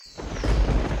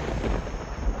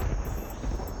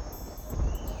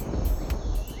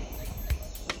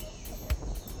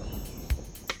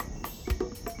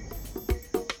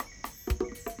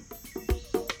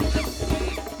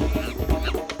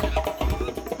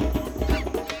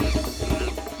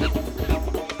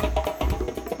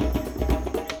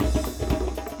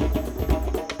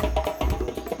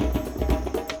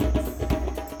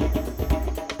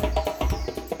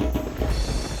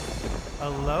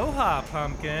Aloha,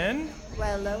 Pumpkin.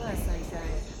 Well, aloha, sunshine.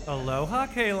 Aloha,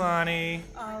 Kaylani.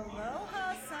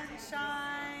 Aloha,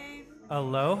 sunshine.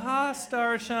 Aloha,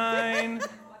 Starshine.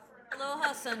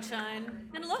 Aloha, sunshine.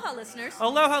 And aloha, listeners.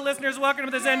 Aloha, listeners. Welcome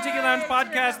to the Zen Tiki Lounge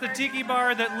podcast, the tiki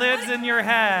bar that lives in your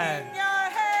head. In your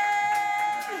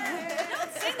head.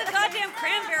 Don't sing the goddamn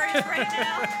cranberries right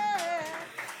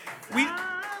now.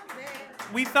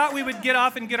 We thought we would get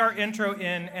off and get our intro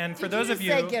in, and for those of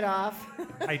you, say get off.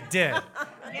 I did,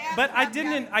 but I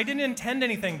didn't intend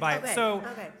anything by it. Okay, So,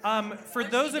 okay. for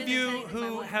those of you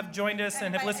who have joined us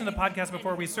and have listened to the podcast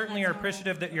before, we certainly are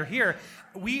appreciative that you're here.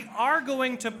 We are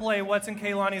going to play What's in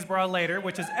Kaylani's Bra later,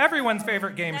 which is everyone's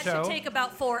favorite game That show. should take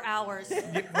about 4 hours.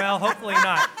 Well, hopefully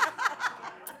not.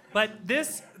 But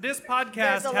this podcast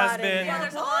There's a has lot in been Yeah,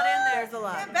 there's a lot in there. There's a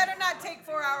lot. It better not take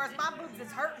 4 hours. My boobs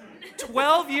is hurting.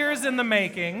 12 years in the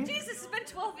making. Jesus, it's been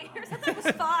 12 years. I thought it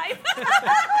was 5.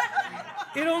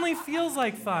 It only feels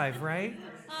like 5, right?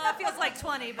 It feels like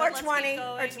 20, but Or let's 20, keep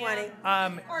going, or 20.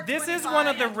 yeah. Or This is 25. one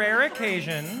of the rare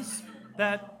occasions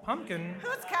that Pumpkin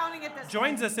Who's counting at this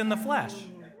joins us in the flesh.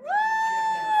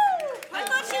 I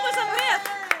thought she was a myth.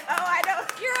 Oh, I know.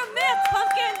 You're a myth,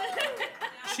 Pumpkin.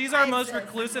 She's our most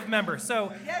reclusive member.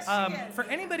 So, Yes, she is. for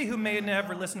anybody who may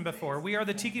never listened before, we are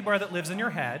the tiki bar that lives in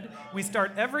your head. We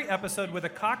start every episode with a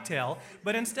cocktail,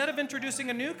 but instead of introducing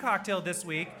a new cocktail this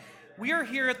week, we are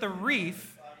here at the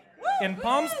Reef in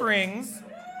Palm Springs,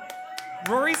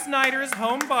 Rory Snyder's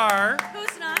home bar.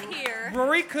 Who's not here?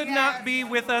 Rory could not be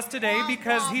with us today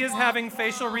because he is having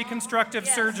facial reconstructive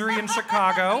surgery in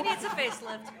Chicago. He needs a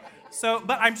facelift. So,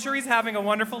 but I'm sure he's having a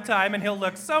wonderful time, and he'll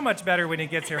look so much better when he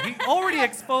gets here. He already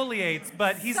exfoliates,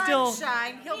 but he's still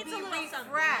Sunshine. He'll Needs be a little something,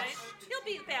 right? refreshed. He'll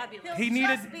be fabulous. he Just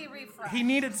needed be refreshed. he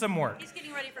needed some work. He's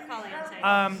getting ready for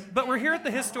Caliente. But we're here at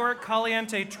the historic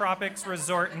Caliente Tropics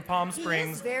Resort in Palm He is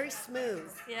Springs. very smooth.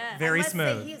 yes. Very I must say,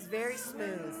 smooth. he is very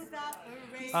smooth.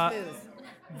 Smooth.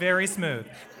 Very smooth.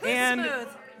 And smooth?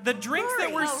 the drinks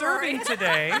that we're Oh, serving Rory.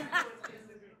 today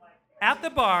at the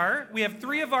bar, we have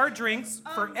 3 of our drinks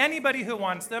for anybody who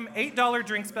wants them. $8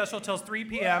 drink special till 3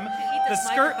 p.m. The, this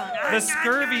microphone. the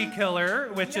Scurvy Killer,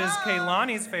 which is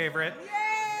Kaylani's favorite.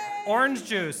 Orange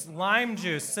juice, lime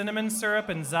juice, cinnamon syrup,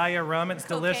 and Zaya rum. It's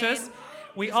delicious. Cocaine.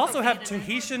 We There's also have cocaine in it.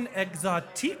 Tahitian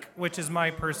Exotique, which is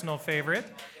my personal favorite.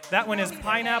 That one is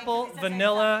pineapple,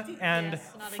 vanilla, and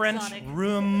Yes, not French exotic.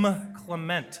 Rhum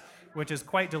Clement, which is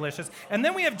quite delicious. And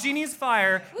then we have Genie's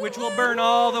Fire, which will burn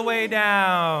all the way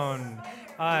down.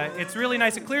 It's really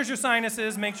nice. It clears your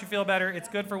sinuses, makes you feel better. It's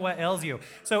good for what ails you.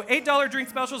 So $8 drink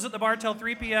specials at the bar till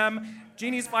 3 p.m.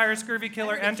 Genie's Fire, Scurvy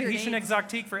Killer, and cured Tahitian AIDS.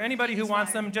 Exotique. For anybody who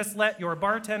wants them, just let your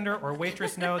bartender or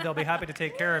waitress know. They'll be happy to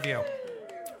take care of you.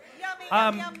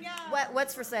 Yummy, yum, yum.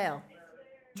 What's for sale?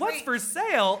 What's for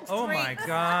sale? Oh my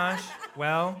gosh.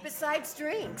 Well, Besides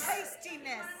drinks.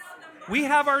 Tastiness. we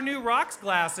have our new rocks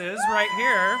glasses right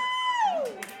here.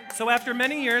 So after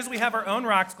many years, we have our own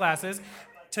rocks glasses.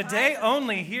 Today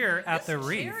only here at the This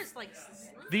Reef. chair is like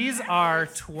slim. These are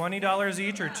 $20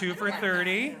 each or 2 for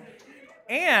 $30.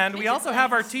 And we also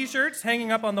have our t-shirts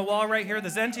hanging up on the wall right here, the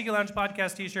Zen Tiki Lounge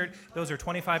podcast t-shirt. Those are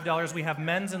 $25. We have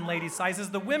men's and ladies sizes.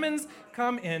 The women's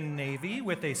come in navy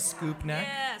with a scoop neck.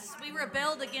 Yes, we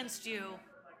rebelled against you.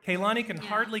 Kaylani can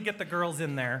hardly get the girls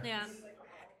in there. Yeah.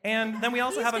 And then we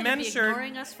also He's have a gonna men's be shirt.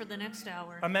 ignoring us for the next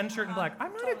hour. A men's shirt in black.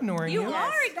 I'm not ignoring you. You are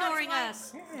That's ignoring why-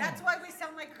 us. That's why we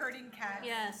sound like herding cats.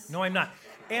 Yes. No, I'm not.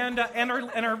 And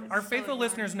our faithful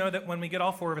listeners know that when we get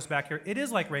all 4 of us back here, it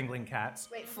is like wrangling cats.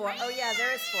 Wait, 4. Oh, yeah,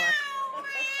 there is 4.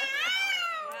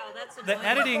 Wow, that's The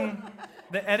annoying.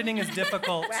 editing is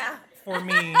difficult Wow. for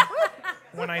me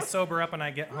when I sober up and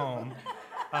I get home.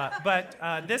 But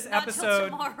this Not till episode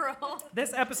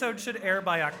tomorrow. should air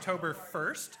by October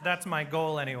 1st. That's my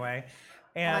goal anyway.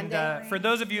 And Monday. for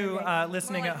those of you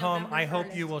listening More like at home, November I hope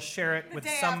 1st. you will share it with day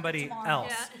after somebody tomorrow.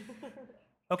 else. Yeah.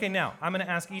 Okay, now I'm going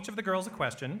to ask each of the girls a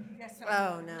question. Yes, sir.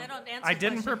 Oh, no. I don't answer I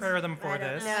didn't questions. prepare them for I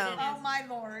don't this. know. Oh, my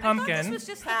Lord. This Pumpkin, was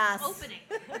just Pass. the opening.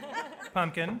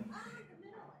 Pumpkin.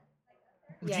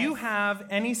 Yes. Do you have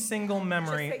any single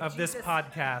memory Just say of this Jesus.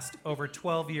 podcast over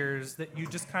 12 years that you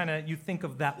just you think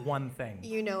of that one thing?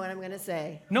 You know what I'm going to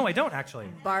say. No, I don't actually.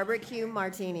 Barbecue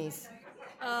martinis.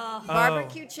 Oh,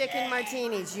 Barbecue chicken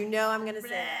martinis. You know I'm going to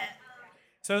say.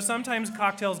 So sometimes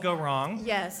cocktails go wrong,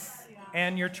 Yes.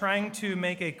 and you're trying to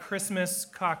make a Christmas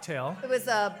cocktail. It was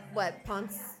a,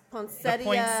 poinsettia,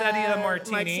 poinsettia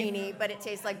martini. but it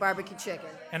tastes like barbecue chicken.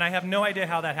 And I have no idea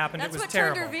how that happened. that's it was what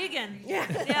terrible. turned her vegan. Yeah.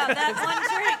 Yeah, that one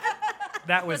drink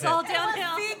That was was all it.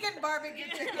 downhill. Vegan barbecue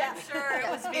chicken. Sure, it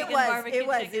was vegan It was. barbecue It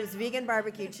was. chicken. It was vegan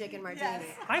barbecue chicken martini. Yes.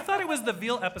 I thought it was the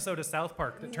veal episode of South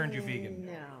Park that turned you vegan.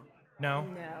 No. No?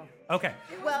 No. Okay.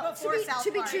 Well, before South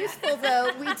to be Park. truthful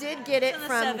though, we did get it in the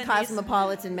from 70s.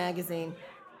 Cosmopolitan magazine.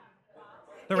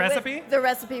 The recipe? The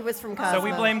recipe was from Cosmo. So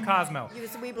we blame Cosmo.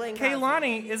 We blame Cosmo.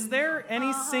 Kaylani, is there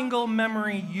any single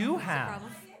memory you have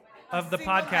problem. of the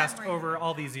Single podcast memory. over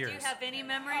all these Do years? you have any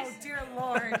memories? Oh, dear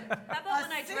Lord. How about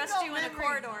when I dressed single you in a memory.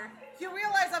 corridor? You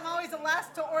realize I'm always the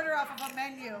last to order off of a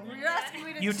menu. You're asking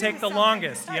me to You choose take the something.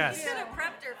 longest, I yes. I do. should have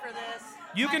prepped her for this.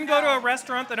 You can go to a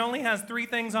restaurant that only has 3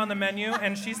 things on the menu,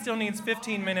 and she still needs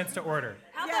 15 minutes to order.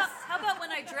 Yes. How about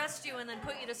when I dressed you and then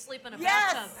put you to sleep in a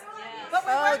Yes. bathtub? But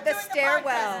we Oh, weren't the doing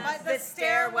stairwell. podcast, but The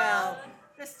stairwell.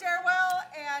 The stairwell,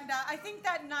 and I think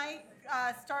that night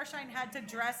Starshine had to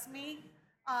dress me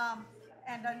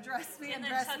and undress me And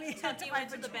then dress me tuck you my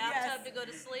into the pajamas. bathtub to go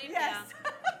to sleep? Yes.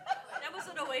 Yeah. That was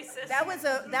an oasis. That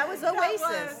was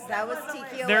Oasis. That was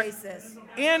Tiki There- Oasis.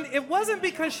 And it wasn't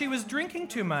because she was drinking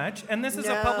too much, and this is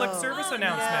a public No. service Oh,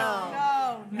 no.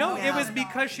 announcement. No. No, it was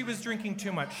because she was drinking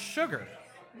too much sugar.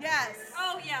 Yes.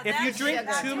 Oh, yeah. If that's you drink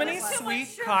sugar. too many Too much sweet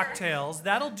sugar. cocktails,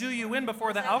 that'll do you in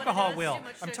before the Is that what it alcohol is? will. Too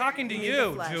much I'm sugar? talking to You need you,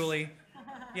 the flush. Julie.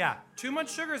 Yeah, too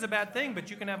much sugar is a bad thing, but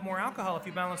you can have more alcohol if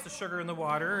you balance the sugar in the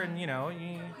water, and Yeah,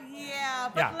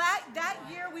 but Yeah. that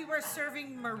year we were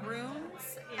serving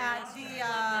maroons Yes, at the I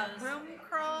love those. room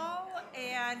crawl,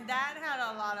 and that had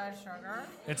a lot of sugar.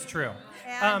 it's true.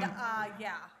 And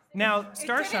yeah. Now, It didn't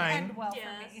Starshine, end well Yes.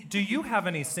 for me. do you have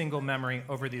any single memory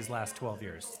over these last 12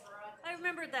 years? I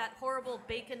remember that horrible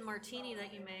bacon martini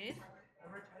that you made.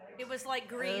 It was like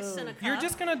grease in a cup. You're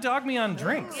just gonna dog me on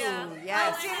drinks. Yeah. Ooh,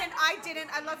 yes. I didn't.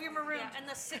 I love your maroon. Yeah, and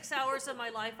the 6 hours of my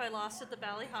life I lost at the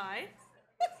Valley High.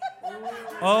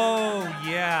 Oh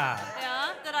yeah. Yeah,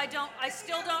 that I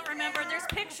still don't remember. There's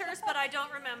pictures, but I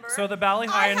don't remember. So the Bali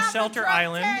High and have the Shelter drunk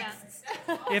Island, text.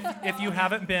 if you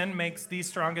haven't been, makes the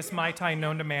strongest Mai Tai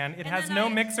known to man. It And has then no I-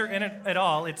 mixer in it at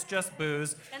all. It's just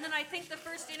booze. And then I think the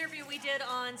first interview we did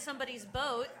on somebody's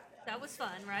boat, that was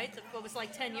fun, right? What was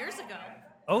like 10 years ago.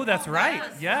 Oh, that's right.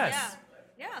 That was- Yes. Yeah.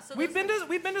 Yeah, so We've been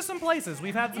to some places.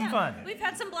 We've had some fun. We've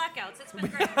had some blackouts. It's been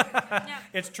great. Yeah.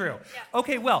 It's true. Yeah.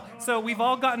 Okay, well, so we've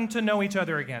all gotten to know each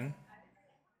other again.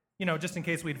 Just in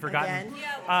case we'd forgotten. Again?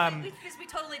 Yeah, because we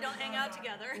totally don't hang out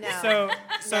together. No.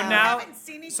 So No. now, haven't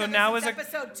seen each so other now since is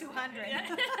episode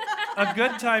 200. a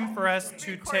good time for us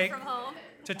to Record take from home.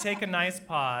 a nice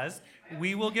pause.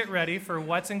 We will get ready for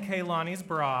what's in Kaylani's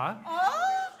bra. Oh,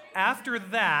 After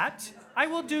that, I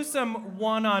will do some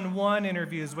one-on-one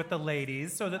interviews with the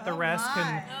ladies so that the rest my.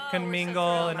 can Oh, we're so mingle,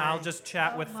 thrilled. and I'll just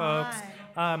chat with folks.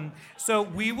 my. So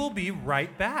we will be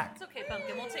right back. It's okay,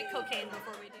 Pumpkin. We'll take cocaine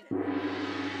before we do.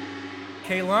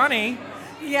 Kaylani,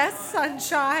 yes,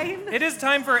 sunshine. it is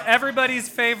time for everybody's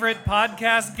favorite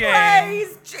podcast game.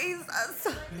 Praise Jesus.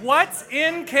 What's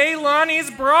in Kaylani's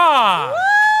bra?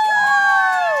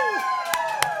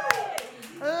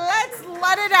 Let's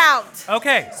let it out,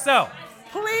 Okay, so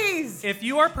please. if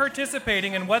you are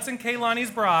participating in What's in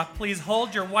Kaylani's bra, please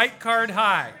hold your white card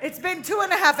high. It's been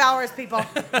 2.5 hours, people.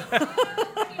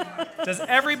 Does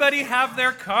everybody have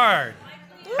their card?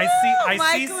 I see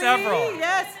Mike several. Lee,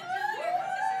 yes.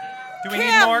 Do we need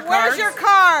Kim, more cards? where's your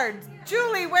card?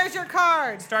 Julie, where's your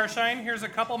card? Starshine, here's a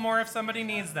couple more if somebody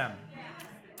needs them.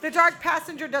 The dark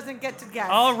passenger doesn't get to guess.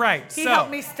 All right, He so helped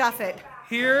me stuff it.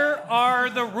 here are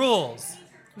the rules.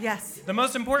 Yes. The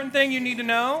most important thing you need to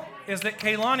know is that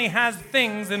Kaylani has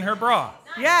things in her bra.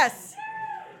 Yes.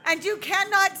 And you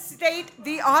cannot state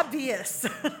the obvious.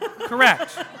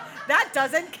 Correct. That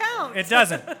doesn't count. It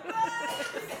doesn't.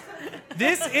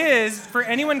 This is, for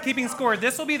anyone keeping score,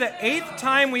 this will be the 8th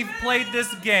time we've played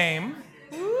this game.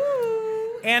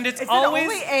 Ooh. And it's Is always it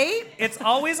only 8? it's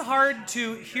always hard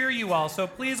to hear you all. So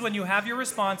please, when you have your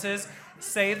responses,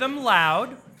 say them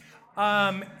loud.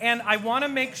 And I want to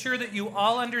make sure that you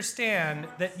all understand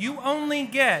that you only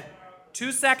get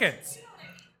 2 seconds.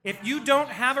 If you don't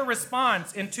have a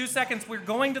response in 2 seconds, we're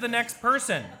going to the next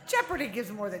person. Jeopardy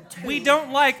gives more than 2. We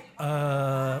don't like,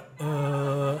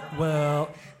 well,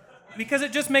 because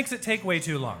it just makes it take way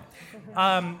too long.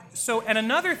 And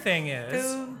another thing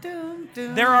is, Doom, doom,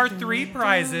 doom, there are doom, 3 doom,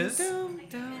 prizes. doom,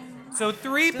 doom. So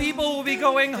 3 people will be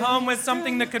going home with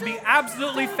something that could be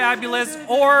absolutely fabulous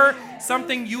or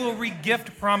something you will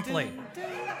re-gift promptly.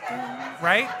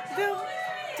 Right? Doom,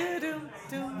 doom, doom,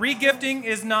 doom, Re-gifting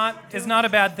is not a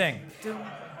bad thing. doom,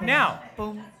 Now,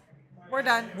 boom. We're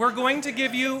done. we're going to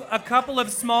give you a couple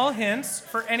of small hints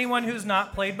for anyone who's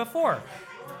not played before.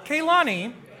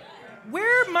 Kaylani,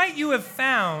 where might you have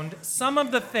found some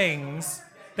of the things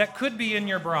that could be in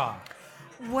your bra?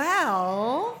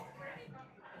 Well,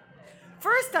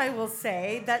 First, I will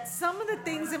say that some of the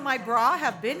things in my bra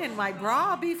have been in my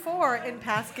bra before in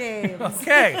past games.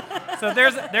 Okay, so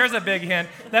there's a big hint.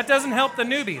 That doesn't help the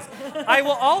newbies. I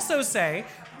will also say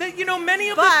that, many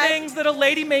of the But- things that a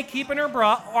lady may keep in her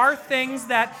bra are things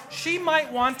that she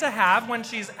might want to have when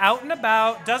she's out and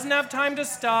about, doesn't have time to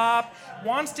stop,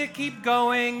 wants to keep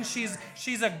going. She's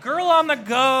a girl on the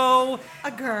go, A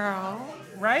girl.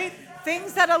 right?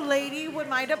 Things that a lady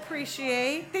might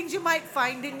appreciate. Things you might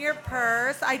find in your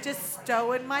purse. I just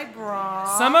stow in my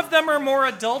bra. Some of them are more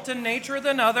adult in nature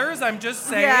than others, I'm just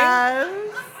saying.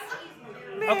 Yes.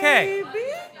 Okay. Maybe.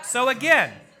 So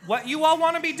again, what you all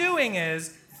want to be doing is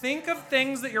think of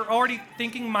things that you're already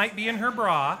thinking might be in her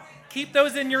bra. Keep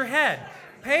those in your head.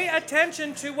 Pay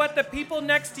attention to what the people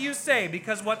next to you say,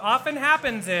 because what often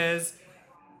happens is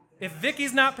if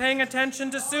Vicky's not paying attention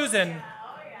to Susan,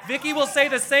 Vicky will say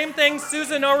the same thing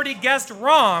Susan already guessed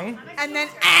wrong. And then,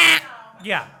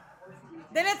 Yeah.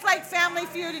 then it's like Family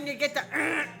Feud, and you get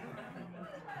the.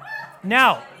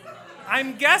 Now,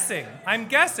 I'm guessing,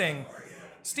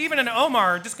 Stephen and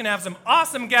Omar are just going to have some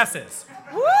awesome guesses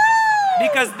Woo!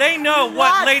 because they know what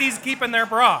Lots. ladies keep in their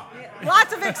bra.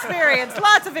 Lots of experience.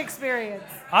 Lots of experience.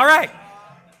 All right,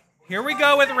 here we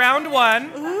go with round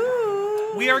one. Ooh.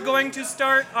 We are going to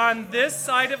start on this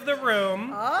side of the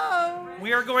room. Oh.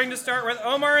 We are going to start with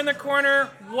Omar in the corner.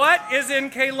 What is in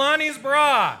Kaylani's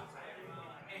bra?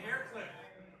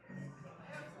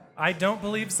 I don't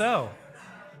believe so.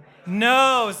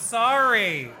 No,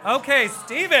 sorry. Okay,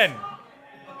 Steven.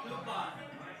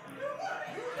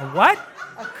 A what?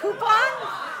 A coupon?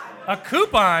 A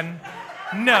coupon?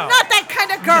 No. Not that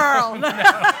kind of girl.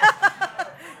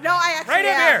 No, I actually Right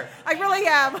up am. here. I really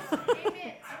am.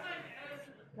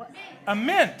 A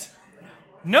mint.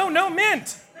 No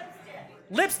mint.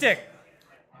 Lipstick.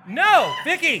 No,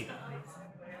 Vicky.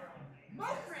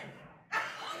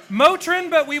 Motrin,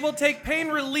 but we will take pain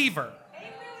reliever.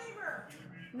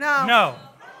 No. No.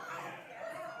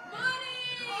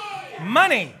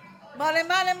 Money. Money,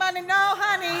 money, money, no,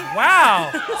 honey.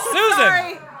 Wow. Susan.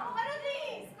 Sorry.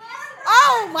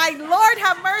 Oh, my Lord,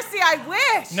 have mercy, I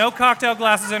wish. No cocktail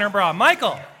glasses in her bra.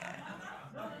 Michael.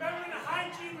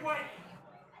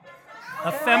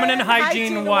 A feminine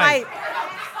hygiene wipe.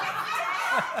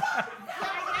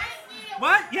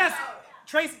 What? Yes.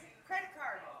 Tracy.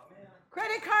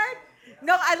 Credit card?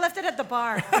 No, I left it at the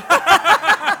bar.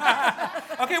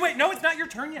 Okay, wait. No, it's not your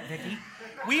turn yet, Vicky.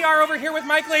 We are over here with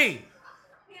Mike Lee.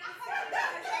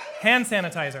 Hand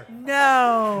sanitizer.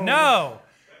 No. No.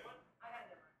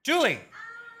 Julie.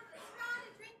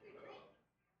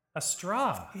 A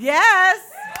straw. Yes.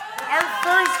 Our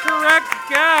first correct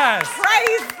guess.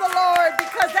 Praise the Lord,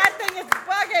 because that thing is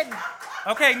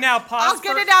bugging. Okay, now pause. I'll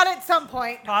get it out at some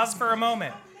point. Pause for a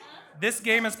moment. This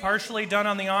game is partially done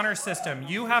on the honor system.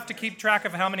 You have to keep track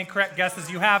of how many correct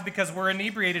guesses you have because we're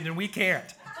inebriated and we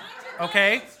can't.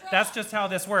 Okay? That's just how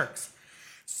this works.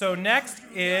 So next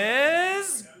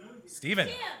is Steven.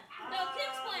 Kim. No,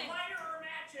 Kim's playing.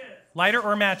 Lighter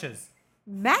or matches?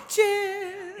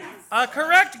 Matches. A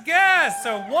correct guess.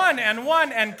 So one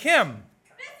and Kim.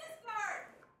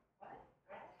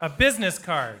 A business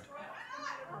card.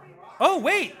 Oh,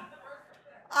 wait.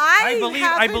 I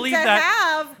believe to that-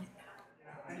 have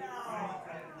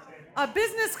a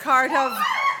business card of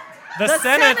The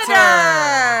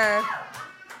senator.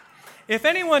 If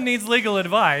anyone needs legal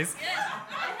advice,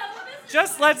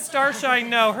 just let Starshine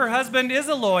know her husband is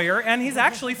a lawyer and he's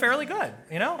actually fairly good,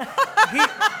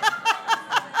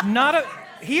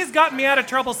 He's gotten me out of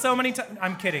trouble so many times.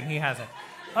 I'm kidding, he hasn't.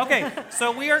 Okay,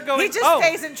 so we are going. He just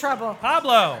stays in trouble.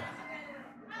 Pablo.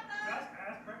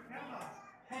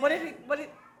 What did he?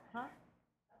 Huh?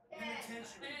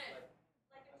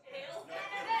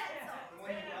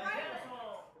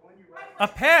 A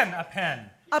pen.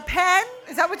 A pen?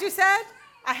 Is that what you said?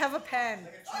 I have a pen.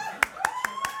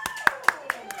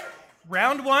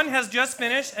 Round one has just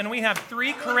finished and we have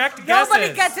 3 correct guesses.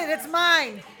 Nobody gets it. It's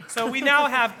mine. So we now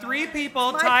have 3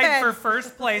 people My tied pen. for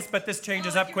first place, but this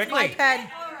changes up My quickly. pen.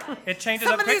 It changes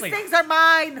Some up of these quickly. things are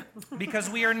mine. Because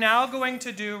we are now going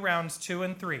to do rounds 2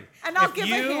 and 3. And I'll if give a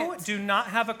you hint. do not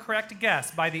have a correct guess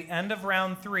by the end of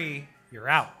round 3, you're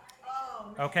out.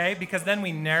 Okay? Because then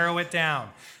we narrow it down.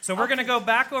 So we're going to go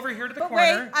back over here to the But corner.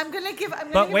 wait, I'm gonna give.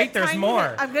 But wait, there's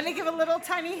more. I'm gonna give a little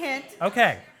tiny hint.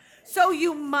 Okay. So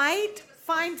you might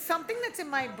find something that's in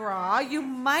my bra. You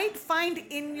might find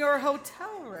in your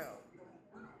hotel room.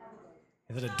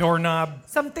 Is it a doorknob?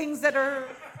 Some things that are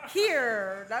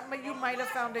here that you might have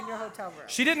found in your hotel room.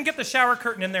 She didn't get the shower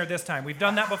curtain in there this time. We've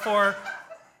done that before.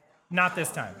 Not this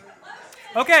time.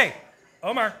 Okay.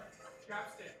 Omar.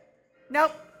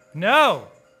 Nope. No.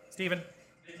 Steven.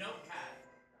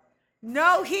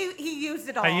 No, he used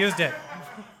it all. I used it.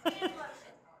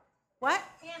 What?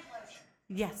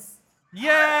 Yes. Yay!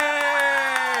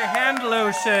 Hand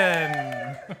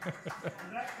lotion.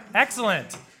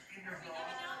 Excellent.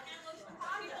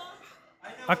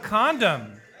 A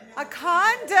condom. A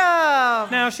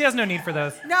condom. No, she has no need for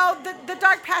those. No, the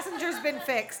dark passenger's been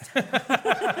fixed.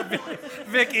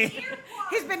 Vicky.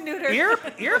 He's been neutered.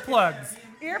 Earplugs.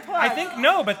 Earplugs. I think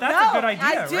no, but that's no, a good idea.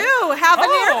 I do right? have an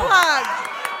Oh.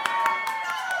 earplug.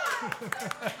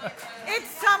 It's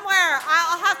somewhere.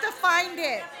 I'll have to find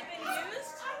it.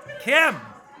 Kim,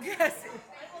 Yes.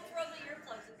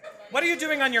 what are you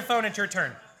doing on your phone? It's your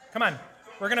turn. Come on.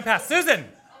 We're going to pass. Susan.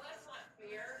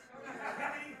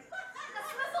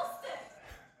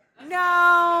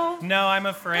 No. No, I'm The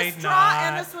afraid straw not.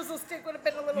 and the swizzle stick would have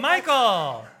been a little.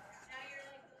 Michael.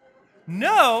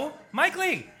 No, Mike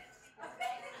Lee.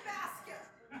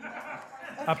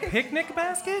 A picnic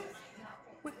basket?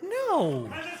 What? No.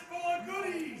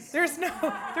 There's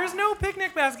no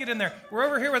picnic basket in there. We're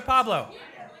over here with Pablo.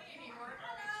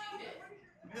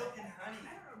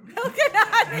 Milk and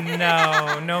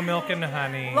honey. No milk and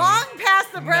honey. Long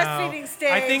past the No. breastfeeding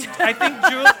stage.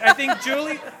 I think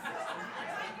Julie.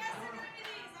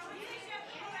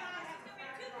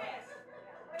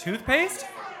 Toothpaste?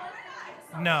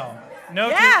 No.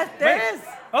 Yeah, there wait. is.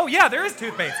 Oh yeah, there is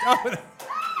toothpaste. Oh.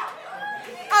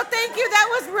 Oh, thank you.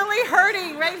 That was really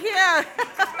hurting right here.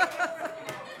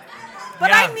 But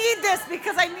Yeah. I need this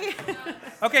because I need.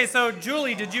 Okay, so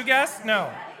Julie, did you guess?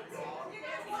 No.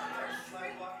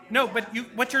 No, but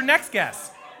what's your next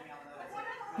guess?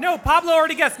 No, Pablo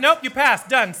already guessed. Nope, you passed.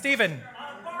 Done. Steven.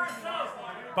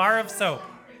 Bar of soap.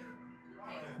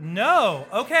 No.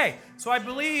 Okay, so I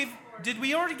believe, did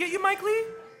we already get you, Mike Lee?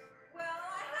 Well,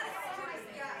 I had a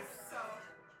serious guess, so.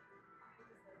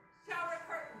 Shower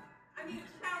curtain. I mean,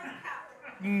 shower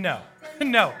cap. No.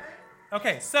 No.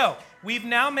 Okay, so we've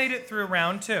now made it through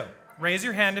round 2. Raise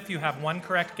your hand if you have one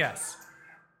correct guess.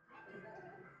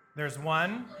 There's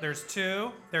 1, there's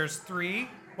 2, there's 3.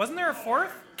 Wasn't there a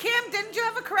 4th? Kim, didn't you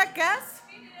have a correct guess?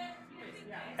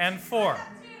 And 4.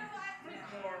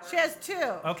 She has 2.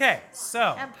 Okay,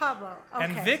 so. And Pablo. Okay.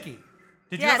 And Vicky.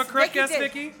 Did you Yes, have a correct Vicky guess, did.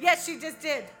 Vicky? Yes, she just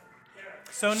did.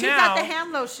 So She now got the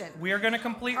hand lotion. we are going to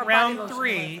complete Or body round lotion,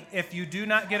 3. If you do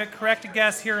not get a correct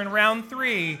guess here in round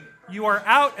 3, you are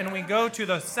out and we go to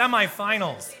the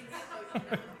semifinals.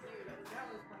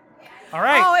 All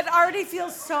right. Oh, it already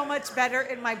feels so much better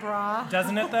in my bra.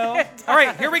 Doesn't it though? All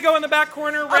right, here we go in the back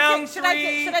corner, round Okay,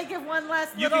 3. should I give one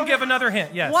last You little can give hint? another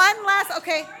hint, yes. One last,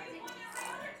 okay.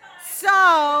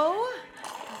 So,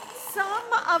 some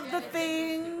of the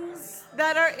things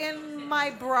that are in my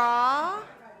bra,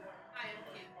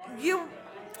 you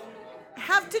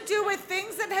have to do with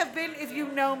things that have been, if you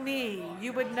know me,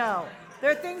 you would know. There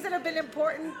are things that have been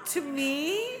important to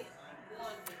me.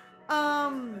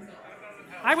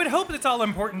 I would hope it's all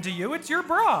important to you. It's your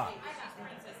bra.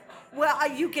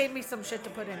 Well, you gave me some shit to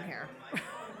put in here.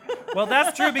 Well,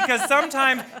 that's true because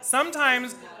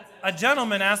sometimes a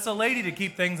gentleman asks a lady to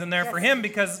keep things in there for him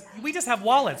because we just have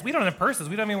wallets. We don't have purses.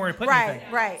 We don't even know where to put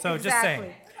anything. Right. So just exactly.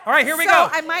 saying. All right, here we So go.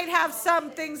 I might have some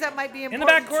things that might be important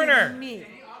the back corner. to me.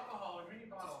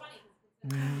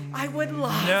 I would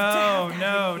love to No, have that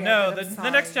no, in here, no. but I'm The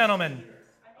next sorry. gentleman.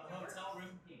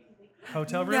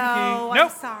 Hotel room No, key.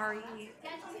 Nope. I'm sorry.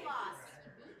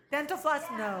 Dental floss,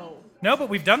 no. No, but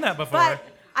we've done that before. But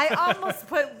I almost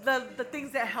put the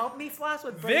things that help me floss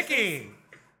with braces. Vicky.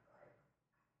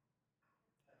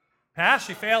 Pass,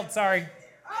 she failed, sorry.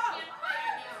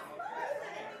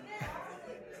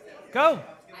 Go.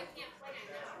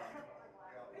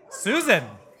 Susan.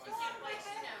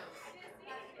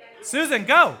 Susan,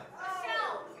 go.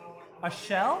 A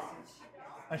shell?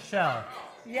 A shell.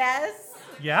 Yes.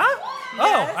 Yeah?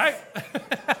 Yes.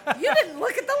 Oh, You didn't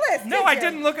look at the list. no, did I you?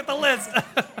 didn't look at the list.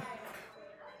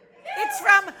 It's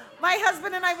from my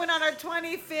husband and I went on our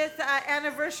 25th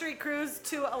anniversary cruise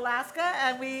to Alaska,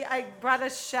 and I brought a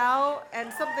shell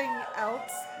and something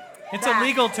else. It's that-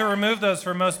 illegal to remove those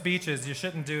from most beaches. You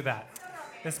shouldn't do that.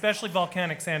 Especially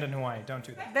volcanic sand in Hawaii. Don't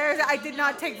do that. I did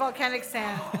not take volcanic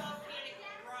sand.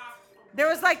 There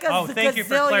was like a Oh, thank you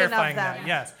for gazillion clarifying of them. that.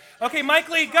 Yes. Okay, Mike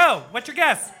Lee, go. What's your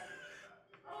guess?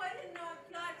 Oh, I didn't know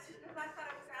much because I thought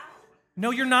I was out.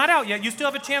 No, you're not out yet. You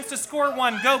still have a chance to score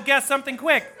one. Go guess something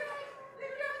quick.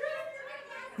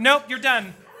 Nope, you're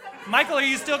done. Michael, are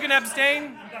you still going to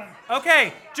abstain?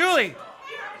 Okay, Julie.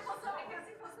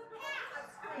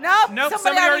 Nope. Nope,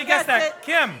 somebody already guessed that. it.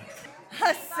 Kim.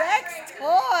 A sex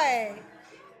toy.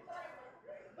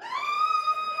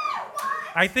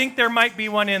 I think there might be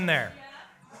one in there.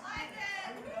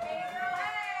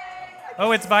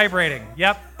 Oh, it's vibrating.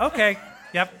 Yep. Okay.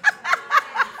 Yep.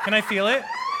 Can I feel it?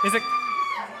 Is it?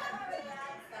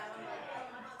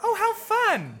 Oh, how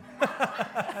fun!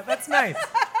 That's nice.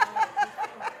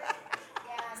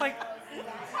 It's like,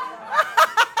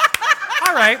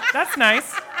 all right, that's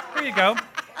nice. Here you go.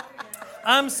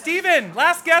 Steven,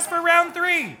 last guess for round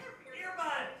 3.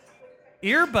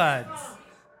 Earbuds.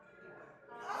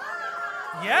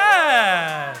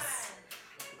 Yes.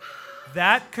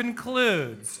 That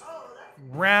concludes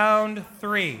round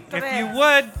 3. If you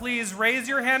would, please raise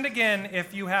your hand again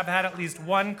if you have had at least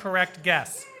one correct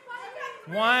guess.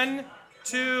 1,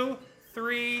 2,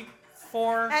 3,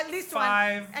 4, At least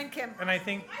 5, one. And Kim. and I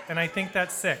think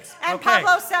that's 6. And okay.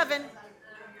 Pablo 7.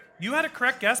 You had a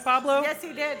correct guess, Pablo? Yes,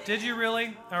 he did. Did you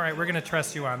really? All right, we're going to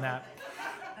trust you on that.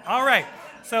 All right,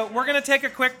 so we're going to take a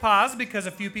quick pause because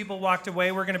a few people walked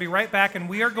away. We're going to be right back, and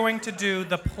we are going to do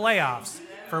the playoffs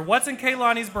for What's in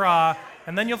Kehlani's Bra,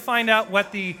 and then you'll find out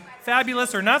what the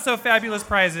fabulous or not so fabulous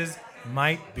prizes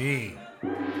might be.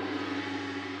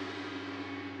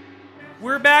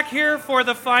 We're back here for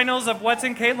the finals of What's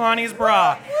in Kehlani's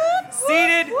Bra.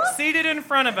 Seated in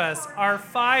front of us are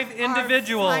 5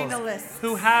 individuals finalists.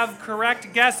 who have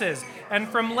correct guesses. And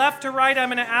from left to right, I'm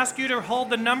going to ask you to hold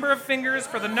the number of fingers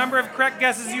for the number of correct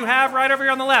guesses you have right over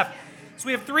here on the left. So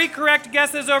we have 3 correct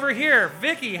guesses over here.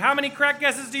 Vicky, how many correct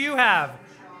guesses do you have?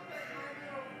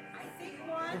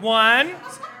 One,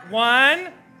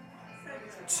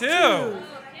 2.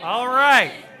 All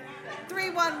right. 3,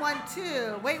 1, 1,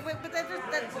 2. Wait, but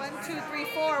that's 1, 2, 3,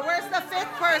 4. Where's the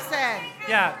 5th person?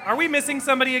 Yeah, are we missing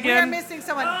somebody We are again? missing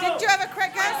someone. Did you have a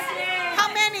correct guess?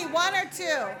 How many? 1 or 2?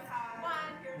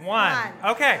 One. One.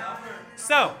 Okay.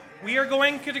 So we are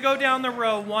going to go down the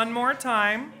row one more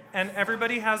time, and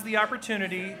everybody has the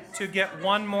opportunity to get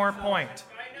one more point.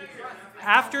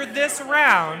 After this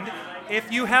round,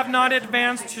 if you have not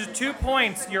advanced to 2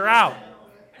 points, you're out.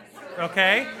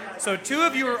 Okay? So 2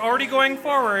 of you are already going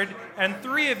forward, and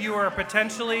 3 of you are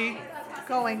potentially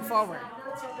Going forward.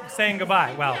 saying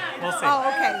goodbye. Well, we'll see. Oh,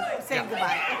 okay. Saying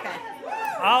goodbye. Okay.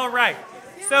 All right.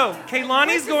 So Kehlani's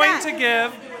Which is going that? to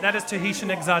give, that is Tahitian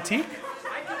Exotique.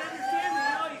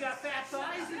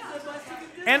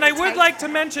 And I would like to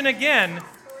mention again,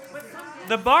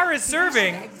 the bar is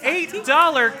serving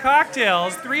 $8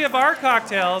 cocktails, 3 of our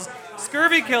cocktails,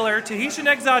 Scurvy Killer, Tahitian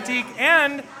Exotique,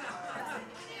 and...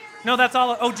 No, that's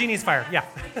all. Oh, Genie's Fire. Yeah.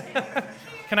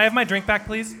 Can I have my drink back,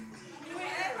 please?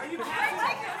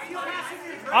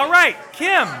 All right,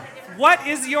 Kim, what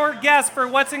is your guess for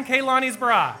What's in Kehlani's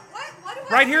Bra? What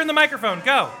do Right here in the microphone.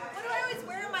 Go. What do I always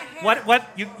wear in my hair? What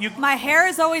you My hair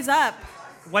is always up.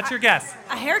 what's your guess?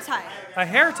 A hair tie. A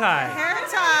hair tie. Hair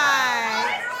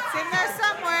tie. It's in there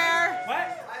somewhere. What?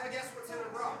 I have a guess what's in her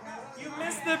bra. You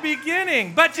missed the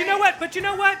beginning. But you know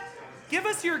what? Give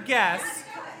us your guess.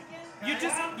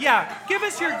 Give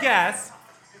us your guess.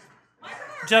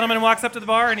 Gentleman walks up to the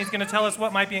bar and he's going to tell us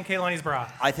what might be in Kehlani's bra.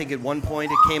 I think at one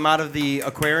point it came out of the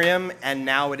aquarium, and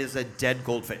now it is a dead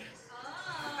goldfish.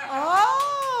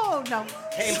 Oh, no.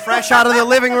 Came fresh out of the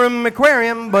living room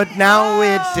aquarium, but now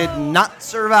it did not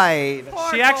survive.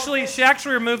 Poor She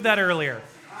actually removed that earlier.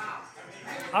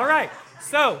 All right.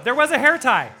 So there was a hair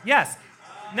tie. Yes.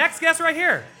 Next guess right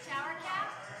here.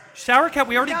 Shower cap.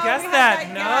 We already No, guessed we that.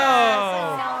 had No.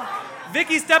 that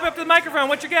Vicky, step up to the microphone.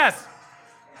 What's your guess?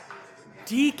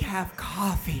 Decaf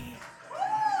coffee.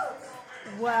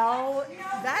 Well,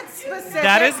 that's specific.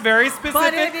 That is very specific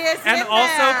But it is and in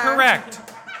also there. correct.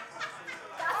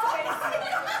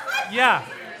 Yeah.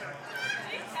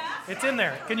 It's in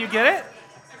there. Can you get it?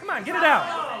 Come on, get it out.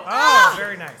 Oh,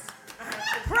 very nice.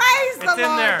 Praise It's the in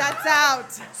Lord. there. That's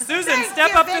out. Susan, Thank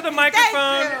step you, up to Vicky. the Thank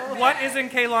microphone. you. What is in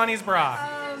Kehlani's bra?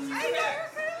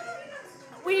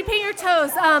 When you paint your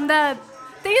toes, the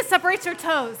thing that separates your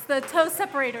toes, the toe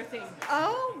separator thing.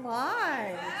 Oh,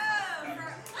 my.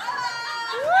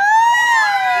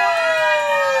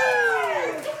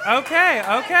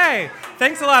 Okay.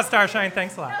 Thanks a lot, Starshine.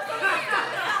 Thanks a lot.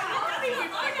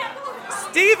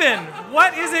 Steven,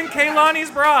 what is in Kehlani's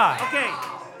bra? Okay,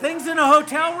 things in a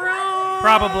hotel room.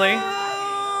 Probably.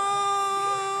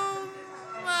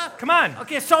 Come on.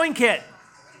 Okay, a sewing kit.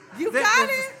 You got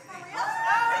it.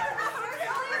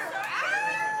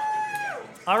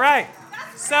 All right.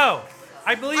 So,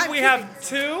 I believe I'm we have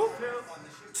two,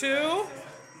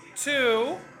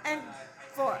 And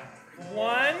 4.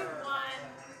 1,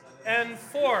 and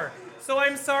 4. So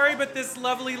I'm sorry, but this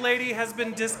lovely lady has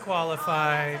been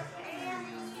disqualified.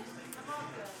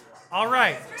 All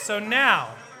right, so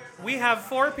now we have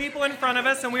 4 people in front of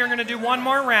us, and we are going to do one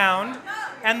more round,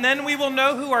 and then we will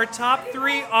know who our top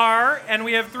 3 are, and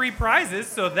we have 3 prizes,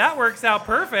 so that works out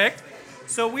perfect.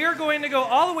 So we are going to go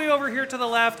all the way over here to the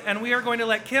left, and we are going to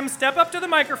let Kim step up to the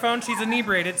microphone. She's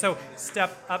inebriated, so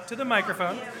step up to the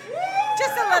microphone.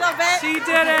 Just a little bit. She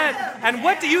did it. And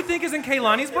what do you think is in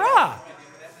Kaylani's bra?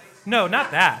 No,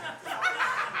 not that.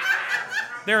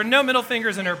 There are no middle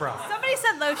fingers in her bra. Somebody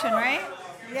said lotion, right?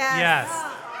 Yes.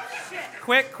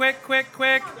 Quick.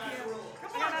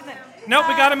 Nope,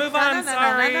 we gotta move on.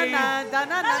 Sorry. Nope,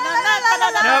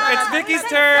 it's Vicky's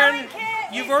turn.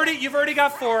 You've already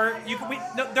got 4.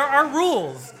 No, there are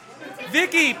rules.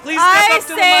 Vicky, please step up to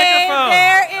the microphone.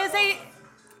 There is a.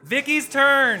 Vicky's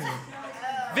turn.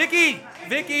 Vicky,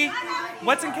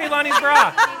 what's in Kaylani's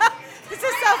bra? This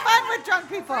is so fun with drunk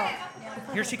people.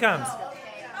 Here she comes.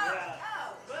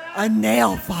 A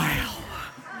nail file.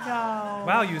 No.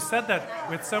 Wow, you said that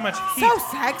with so much heat. So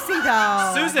sexy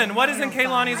though. Susan, what is in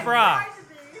Kaylani's bra?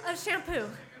 A shampoo.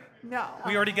 No.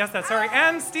 We already guessed that, sorry.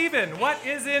 And Steven, what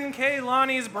is in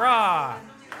Kaylani's bra?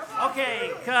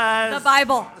 Okay, cause The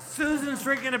Bible. Susan's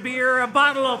drinking a beer, a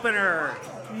bottle opener.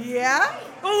 Yeah?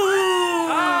 Oh!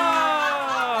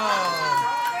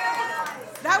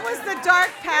 That was the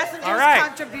dark passenger's All right.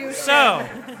 contribution. So,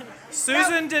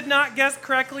 Susan did not guess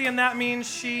correctly, and that means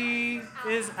she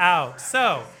is out.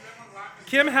 So,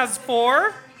 Kim has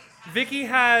 4, Vicky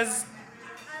has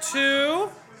 2,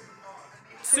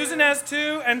 Susan has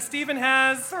 2, and Steven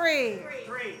has 3.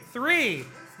 3,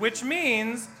 which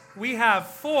means we have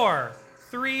 4,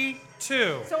 3,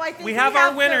 2. So I think we we have have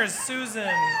our to- winners, Susan.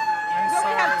 I'm No, we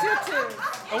sorry. have 2 twos.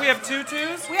 Oh, we have 2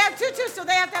 twos? We have 2 twos, so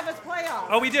they have to have us play off.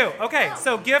 Oh, we do. Okay,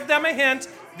 so give them a hint.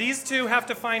 These 2 have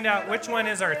to find out which one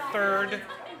is our 3rd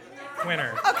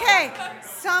winner. Okay,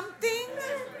 something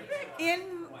in.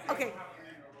 Okay.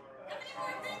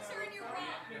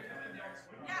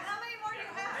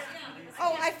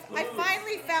 Oh, I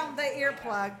finally found the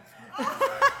earplug.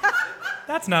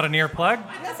 That's not an earplug.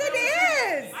 Yes, it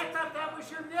is. I thought that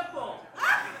was your nipple.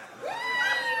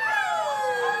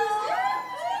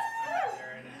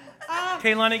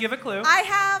 Kaylani, give a clue. I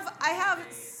have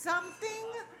something.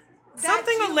 that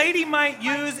Something a you lady might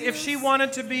might use if she use.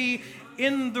 wanted to be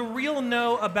in the real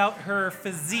know about her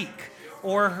physique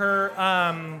or her,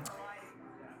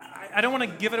 I don't want to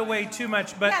give it away too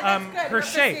much, but Yeah, that's good, her her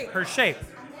shape. physique. Her shape.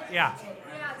 Yeah.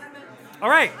 All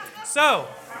right, so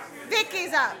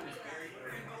Vicky's up.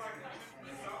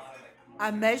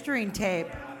 A measuring tape.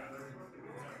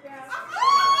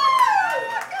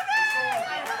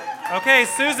 okay,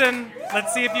 Susan,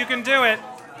 let's see if you can do it.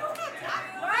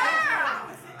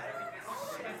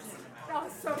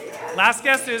 Last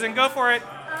guess, Susan, go for it.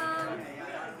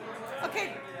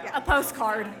 Okay. A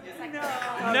postcard.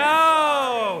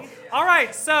 No. All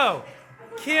right, so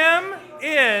Kim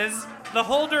is the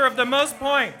holder of the most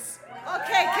points.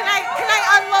 Okay. Can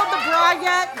I unload the bra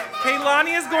yet?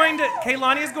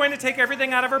 Kaylani is going to take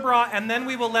everything out of her bra, and then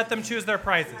we will let them choose their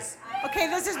prizes. Okay.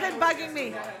 This has been bugging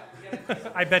me.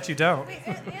 I bet you don't.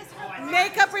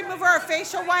 Makeup remover or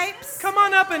facial wipes? Come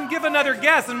on up and give another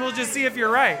guess, and we'll just see if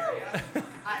you're right.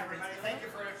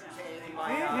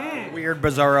 Weird,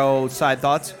 bizarro side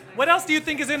thoughts. What else do you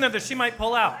think is in there that she might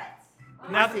pull out?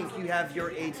 I think you have your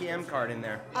ATM card in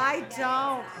there. I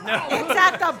don't. No. It's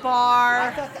at the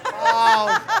bar.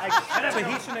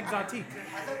 Tahitian exotique.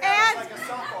 And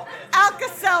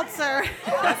Alka-Seltzer.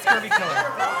 That's Kirby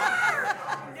Killer.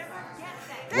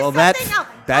 There's Well, that something else.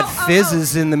 that Oh.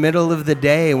 fizzes in the middle of the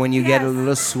day when you get a Yes.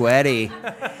 little sweaty.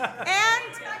 And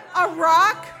a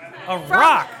rock. A from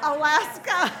rock.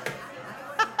 Alaska.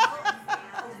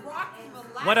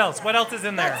 What else? What else is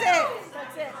in there? That's it.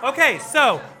 That's it. Okay,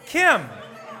 so Kim,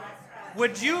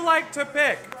 would you like to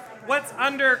pick what's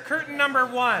under curtain number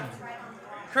 1,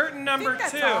 curtain number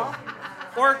that's 2, all.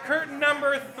 or curtain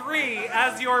number 3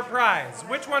 as your prize?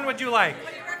 Which one would you like?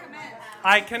 What do you recommend?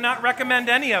 I cannot recommend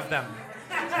any of them.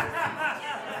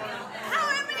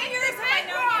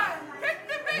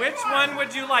 Which one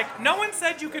would you like? No one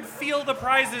said you could feel the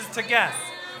prizes to guess.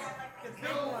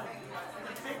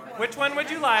 Which one would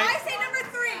you like? I say number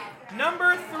 3.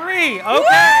 Number 3.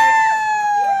 Okay.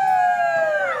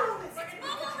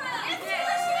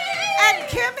 And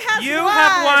Kim has You won.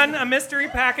 have won a mystery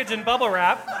package in bubble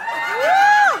wrap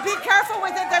Woo! Be careful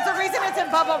with it. There's a reason it's in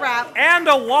bubble wrap. and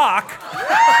a walk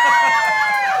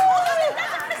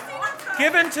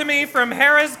given to me from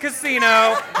Harrah's Casino.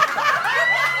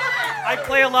 I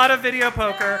play a lot of video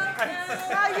poker.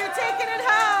 Oh, you're taking it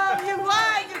home. You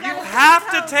won. You You gotta have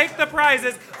take it to take the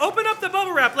prizes. Open up the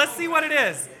bubble wrap. Let's see what it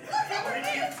is.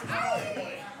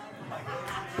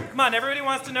 Come on, everybody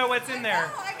wants to know what's in there.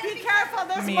 home. Be careful.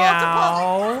 There's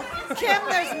Meow. multiple. Kim,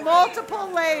 there's multiple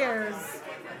layers.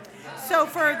 So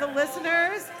for the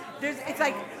listeners, it's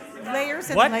like layers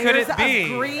and What could layers it be?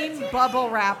 of green bubble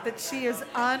wrap that she is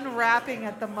unwrapping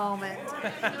at the moment.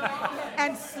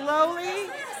 And slowly,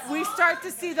 we start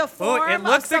to see the form it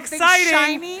looks of something exciting.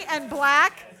 shiny and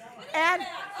black. And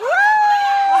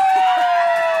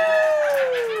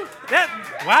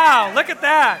Wow, look at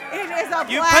that. it is a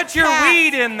You black put your cat.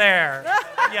 weed in there.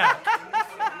 Yeah.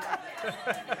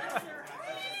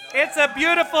 It's a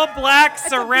beautiful black It's a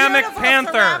ceramic beautiful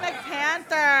panther. Ceramic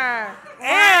panther.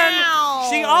 And Wow.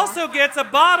 she also gets a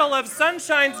bottle of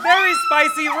Sunshine's very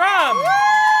spicy rum.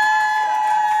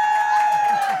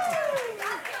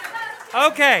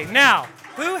 Okay, now,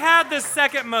 who had the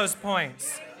second most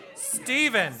points?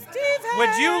 Steven. Steven.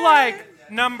 Would you like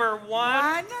number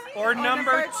one or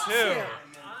number two?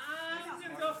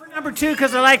 Number 2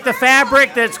 because I like the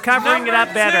fabric that's covering it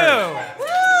up better. Woo!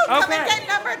 Come Okay. and get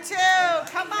number 2.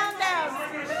 Come on down.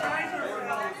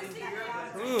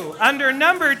 Ooh, under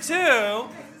number 2,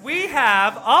 we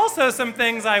have also some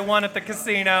things I won at the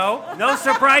casino. No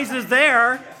surprises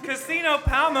there. Casino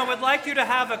Palma would like you to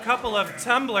have a couple of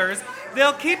tumblers.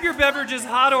 They'll keep your beverages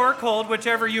hot or cold,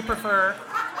 whichever you prefer.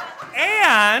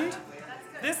 And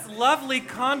this lovely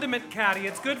condiment caddy.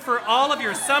 It's good for all of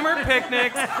your summer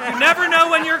picnics. You never know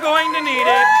when you're going to need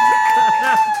it.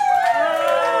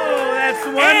 Oh, that's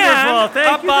wonderful. And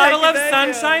Thank a you, bottle thank of you, thank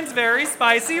you. Sunshine's very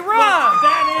spicy rum.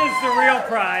 That is the real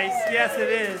prize. Yes, it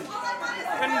is.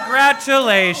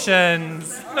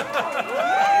 Congratulations.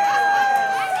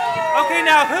 Okay,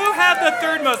 now who had the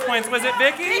third most points? Was it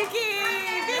Vicky?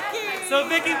 Vicky. So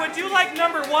Vicky, would you like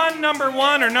number one,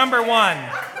 or number one?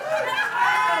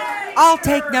 I'll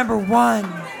take number 1.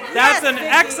 That's Yes, an Vicky.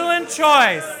 excellent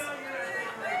choice.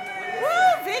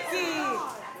 Woo, Vicky.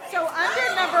 So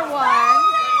under number 1.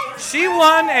 She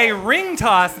won a ring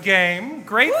toss game,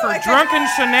 great for it's a- drunken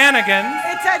shenanigans.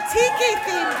 It's a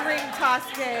tiki-themed ring toss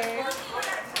game.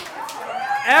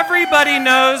 Everybody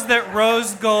knows that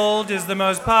rose gold is the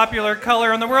most popular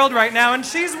color in the world right now, and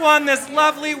she's won this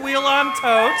lovely wheel-on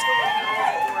tote.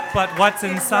 But what's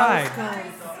inside?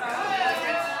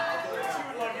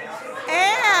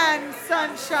 And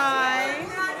Sunshine.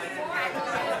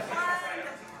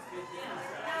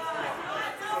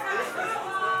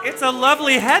 It's a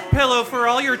lovely head pillow for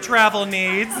all your travel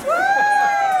needs.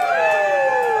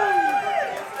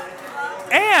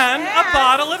 And a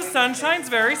bottle of Sunshine's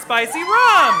very spicy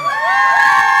rum.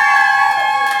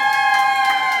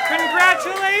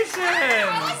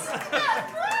 Congratulations!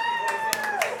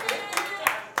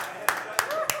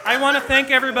 I want to thank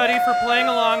everybody for playing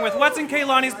along with What's in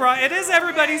Kaylani's Bra. It is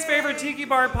everybody's favorite Tiki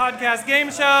Bar podcast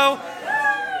game show.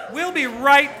 We'll be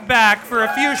right back for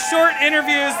a few short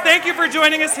interviews. Thank you for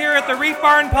joining us here at the Reef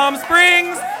Bar in Palm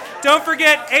Springs. Don't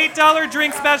forget $8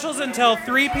 drink specials until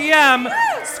 3 p.m.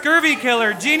 Scurvy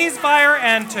Killer, Genie's Fire,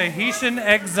 and Tahitian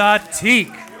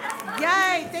Exotique.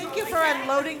 Yay, thank you for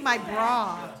unloading my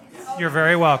bra. You're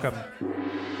very welcome.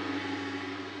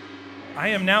 I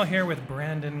am now here with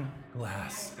Brandon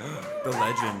Glass. The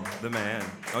legend, the man.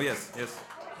 Oh, yes, yes.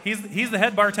 He's the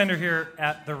head bartender here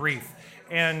at the Reef.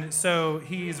 And so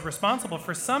he's responsible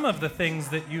for some of the things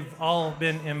that you've all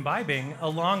been imbibing,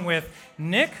 along with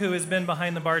Nick, who has been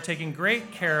behind the bar taking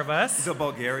great care of us. He's a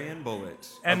Bulgarian bullet.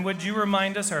 And would you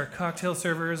remind us our cocktail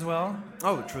server as well?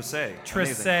 Oh, Trisse.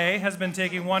 Trisse has been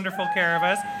taking wonderful care of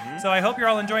us. So I hope you're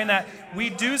all enjoying that. We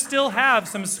do still have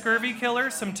some Scurvy Killer,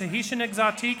 some Tahitian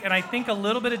Exotique, and I think a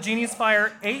little bit of Genie's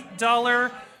Fire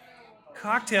 $8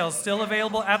 cocktails still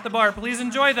available at the bar. Please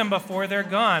enjoy them before they're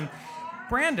gone.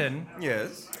 Brandon.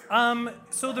 Yes.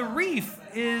 So the Reef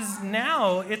is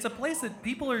now, it's a place that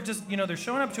people are just, they're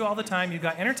showing up to all the time. You've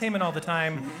got entertainment all the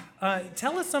time.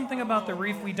 Tell us something about the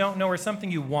Reef we don't know or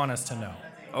something you want us to know.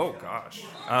 Oh, gosh.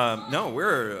 No,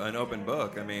 we're an open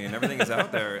book. I mean, everything is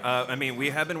out there. We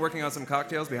have been working on some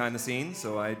cocktails behind the scenes,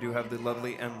 so I do have the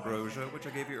lovely Ambrosia, which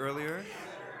I gave you earlier.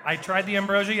 I tried the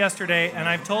Ambrosia yesterday, and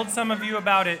I've told some of you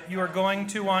about it. You are going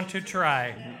to want to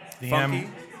try the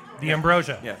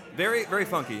Ambrosia. Yeah, very, very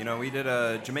funky. We did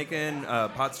a Jamaican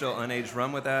pot still unaged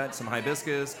rum with that, some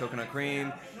hibiscus, coconut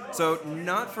cream. So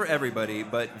not for everybody,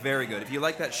 but very good. If you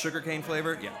like that sugarcane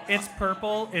flavor, yeah. It's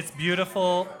purple. It's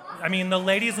beautiful. I mean, the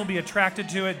ladies will be attracted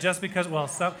to it just because,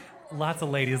 lots of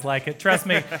ladies like it. Trust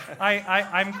me.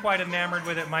 I'm quite enamored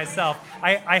with it myself.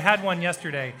 I had one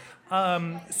yesterday.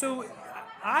 So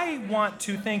I want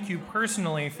to thank you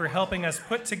personally for helping us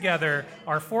put together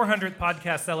our 400th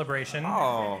podcast celebration.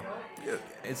 Oh,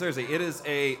 seriously, it is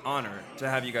an honor to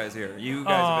have you guys here. You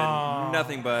guys have been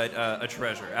nothing but a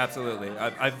treasure. Absolutely.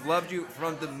 I've loved you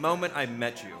from the moment I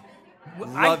met you.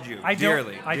 Loved you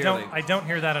dearly. dearly. I don't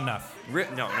hear that enough.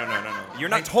 No. You're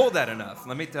not told that enough.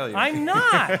 Let me tell you. I'm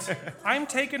not. I'm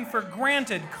taken for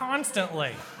granted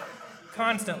constantly.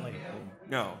 Constantly.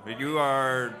 No, you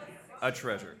are a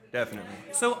treasure, definitely.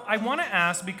 So I want to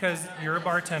ask, because you're a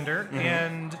bartender,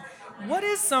 and what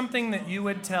is something that you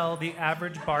would tell the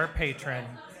average bar patron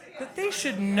that they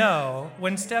should know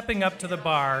when stepping up to the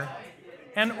bar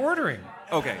and ordering?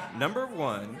 Okay, number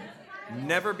one,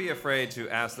 never be afraid to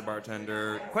ask the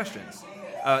bartender questions.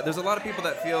 There's a lot of people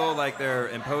that feel like they're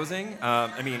imposing.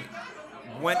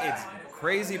 When it's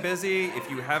crazy busy, if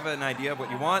you have an idea of what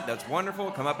you want, that's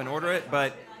wonderful. Come up and order it.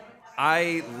 But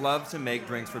I love to make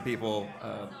drinks for people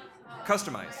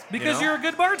customized. Because you're a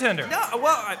good bartender. No,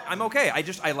 well, I'm okay.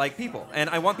 I like people, and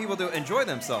I want people to enjoy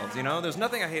themselves. There's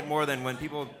nothing I hate more than when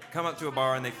people come up to a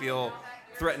bar and they feel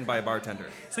threatened by a bartender.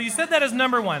 So you said that as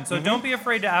number one. So don't be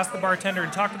afraid to ask the bartender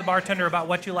and talk to the bartender about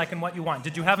what you like and what you want.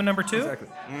 Did you have a number two? Exactly.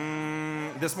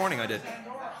 This morning I did.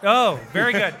 Oh,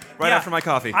 very good. Right after my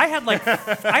coffee. I had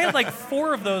like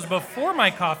 4 of those before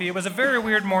my coffee. It was a very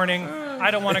weird morning.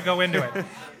 I don't want to go into it.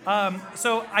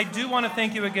 So I do want to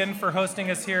thank you again for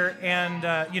hosting us here. And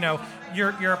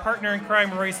you're a partner in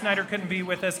crime. Roy Snyder couldn't be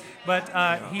with us, but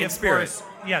he In of spirit. course,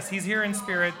 yes, he's here in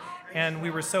spirit. And we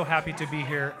were so happy to be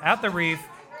here at the Reef.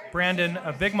 Brandon,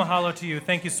 a big mahalo to you.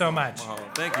 Thank you so much. Oh,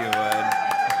 thank you, Ed.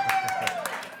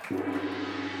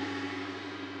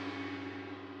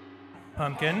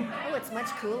 Pumpkin, Oh, it's much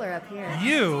cooler up here.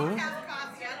 you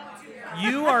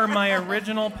are my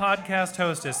original podcast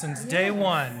hostess since day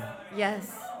one.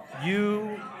 Yes.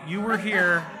 You were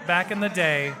here back in the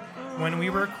day when we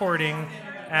were recording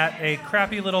at a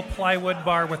crappy little plywood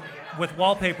bar with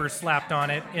wallpaper slapped on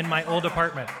it in my old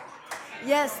apartment.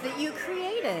 Yes, that you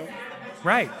created.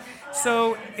 Right.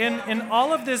 So in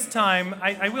all of this time,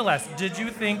 I will ask, did you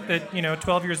think that,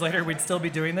 12 years later we'd still be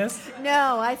doing this?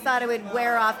 No, I thought it would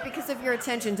wear off because of your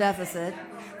attention deficit.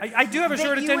 I do have a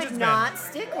short that attention you would span. not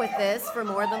stick with this for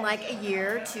more than like a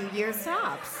year, 2 years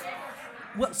tops.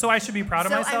 Well, so I should be proud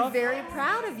of So myself? I'm very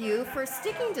proud of you for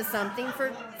sticking to something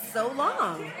for so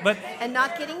long But and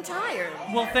not getting tired.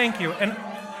 well, thank you. And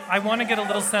I want to get a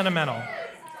little sentimental.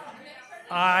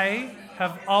 I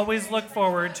have always looked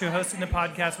forward to hosting the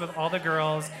podcast with all the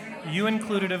girls, you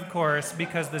included, of course,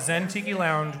 because the Zen Tiki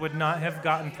Lounge would not have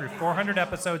gotten through 400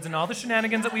 episodes and all the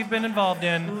shenanigans that we've been involved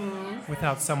in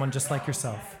without someone just like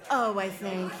yourself. Oh, I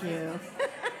thank you.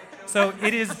 So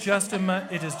it is just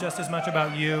as much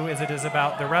about you as it is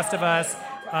about the rest of us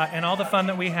and all the fun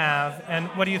that we have. And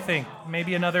what do you think?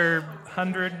 Maybe another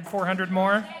 100, 400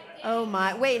 more? Oh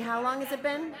my, wait, how long has it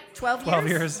been? 12 years? 12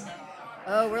 years.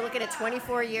 Oh, we're looking at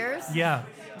 24 years? Yeah.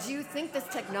 Do you think this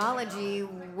technology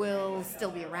will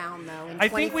still be around, though, in 24 I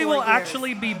think we will years?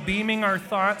 actually be beaming our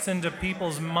thoughts into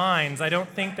people's minds. I don't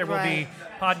think there will be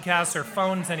podcasts or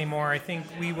phones anymore. I think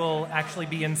we will actually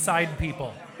be inside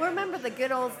people. Well, remember the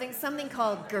good old thing, something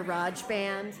called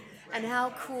GarageBand, and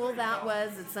how cool that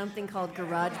was that something called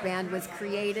GarageBand was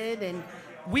created, and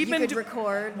you could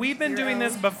record. We've been your doing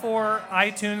this own. before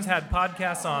iTunes had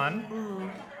podcasts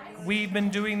on. We've been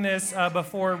doing this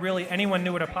before really anyone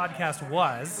knew what a podcast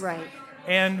was. Right.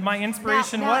 And my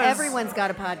inspiration now was everyone's got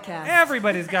a podcast.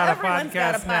 Everybody's got Everyone's a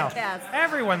got a podcast now. podcast.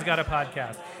 Everyone's got a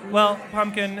podcast. Well,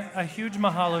 Pumpkin, a huge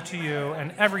mahalo to you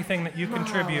and everything that you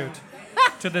contribute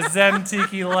to the Zen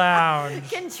Tiki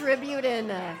Lounge. Contribute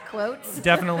in quotes.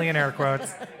 Definitely in air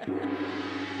quotes.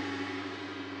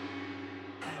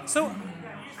 So,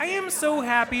 I am so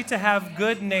happy to have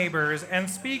good neighbors. And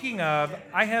speaking of,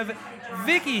 I have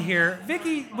Vicky here.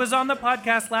 Vicky was on the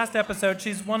podcast last episode.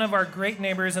 She's one of our great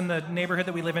neighbors in the neighborhood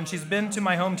that we live in. She's been to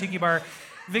my home tiki bar.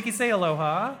 Vicky, say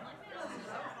aloha.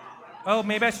 Oh,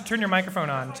 maybe I should turn your microphone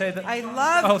on. Say that. I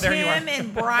love there you Tim are.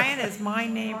 and Brian as my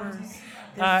neighbors.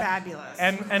 They're fabulous.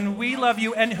 And we love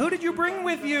you. And who did you bring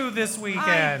with you this I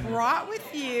weekend? brought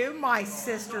with you my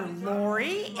sister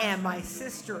Lori and my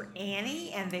sister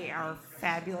Annie, and they are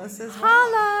fabulous as well.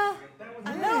 Holla!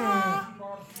 Aloha.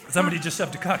 Somebody just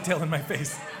shoved a cocktail in my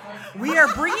face. We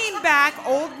are bringing back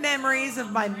old memories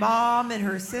of my mom and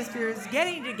her sisters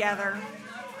getting together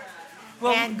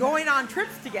and going on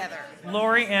trips together.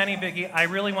 Lori, Annie, Vicky, I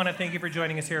really want to thank you for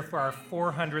joining us here for our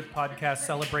 400th podcast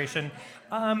celebration.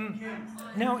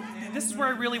 Now, this is where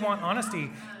I really want honesty.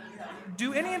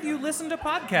 Do any of you listen to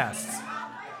podcasts?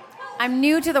 I'm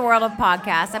new to the world of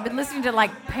podcasts. I've been listening to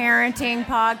like parenting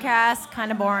podcasts,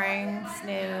 kind of boring,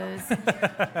 snooze.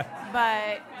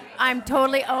 But I'm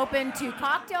totally open to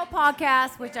cocktail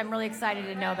podcasts, which I'm really excited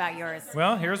to know about yours.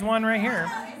 Well, here's one right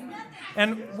here.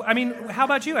 And I mean, how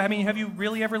about you? I mean, have you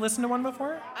really ever listened to one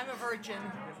before? I'm a virgin.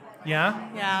 Yeah?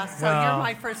 Yeah, so Well, you're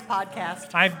my first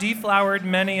podcast. I've deflowered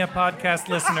many a podcast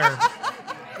listener.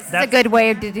 It's a good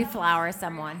way to deflower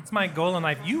someone. That's my goal in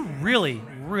life. You really,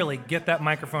 really get that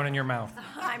microphone in your mouth.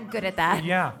 I'm good at that.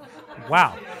 Yeah.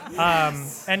 Wow.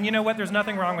 And you know what? There's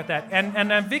nothing wrong with that.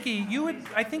 And Vicky, you would,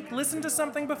 I think, listen to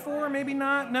something before, maybe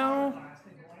not? No?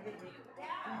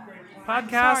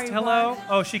 Podcast? Sorry, Hello? what?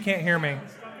 Oh, she can't hear me.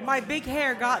 My big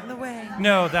hair got in the way.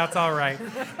 No, that's all right.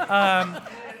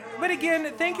 But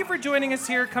again, thank you for joining us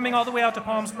here, coming all the way out to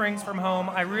Palm Springs from home.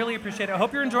 I really appreciate it. I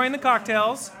hope you're enjoying the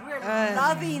cocktails. We're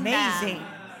loving Amazing.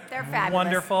 They're fabulous.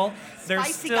 Wonderful. There's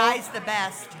Spicy still, guy's the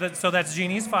best. So that's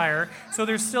Jeannie's Fire. So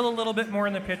there's still a little bit more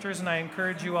in the pitchers, and I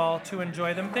encourage you all to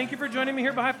enjoy them. Thank you for joining me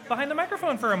here behind the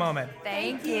microphone for a moment.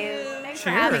 Thank you. Thanks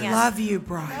for Cheers. having us. Love you,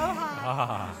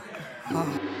 Brian.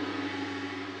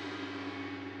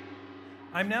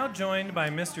 I'm now joined by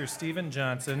Mr. Steven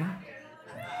Johnson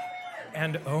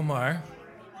and Omar.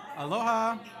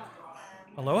 Aloha.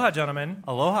 Aloha, gentlemen.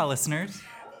 Aloha, listeners.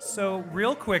 So,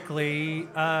 real quickly,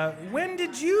 when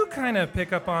did you kind of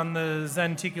pick up on the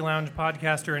Zen Tiki Lounge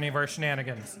podcast or any of our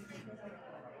shenanigans?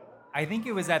 I think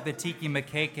it was at the Tiki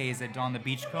Makeke's at Dawn the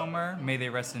Beachcomber. May they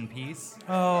rest in peace.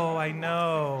 Oh, I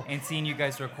know. And seeing you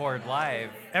guys record live.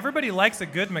 Everybody likes a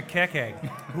good makeke.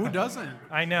 Who doesn't?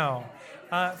 I know.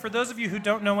 For those of you who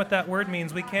don't know what that word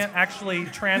means, we can't actually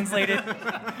translate it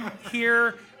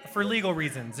here for legal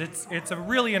reasons. It's a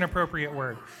really inappropriate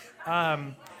word.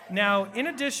 Now, in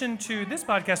addition to this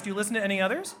podcast, do you listen to any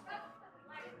others?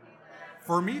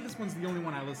 For me, this one's the only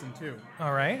one I listen to.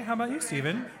 All right. How about you,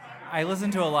 Steven? I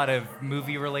listen to a lot of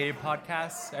movie-related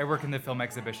podcasts. I work in the film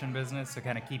exhibition business, so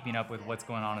kind of keeping up with what's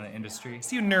going on in the industry.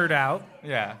 So you nerd out.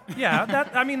 Yeah. Yeah,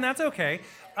 that's okay.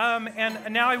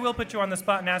 And now I will put you on the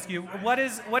spot and ask you, what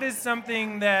is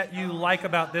something that you like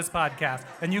about this podcast?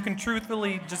 And you can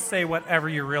truthfully just say whatever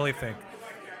you really think.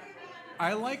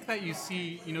 I like that you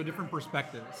see, different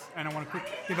perspectives. And I want to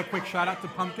give a quick shout out to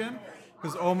Pumpkin,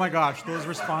 because oh my gosh, those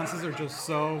responses are just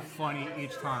so funny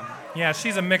each time. Yeah,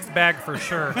 she's a mixed bag for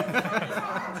sure.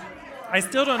 I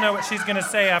still don't know what she's going to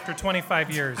say after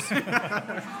 25 years.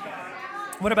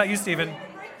 What about you, Steven?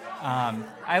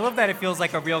 I love that it feels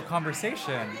like a real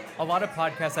conversation. A lot of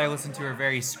podcasts I listen to are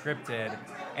very scripted,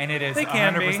 and it is They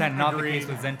can 100% be. not Agreed. the case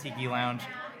with Zen Tiki Lounge.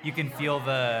 You can feel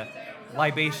the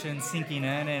libation sinking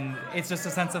in, and it's just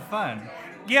a sense of fun.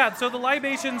 Yeah, so the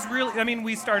libations really,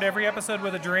 we start every episode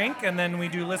with a drink, and then we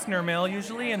do listener mail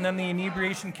usually, and then the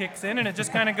inebriation kicks in, and it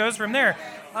just kind of goes from there.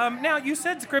 Now, you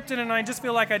said scripted, and I just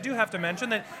feel like I do have to mention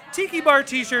that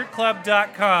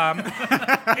TikiBarTshirtClub.com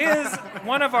is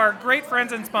one of our great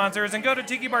friends and sponsors, and go to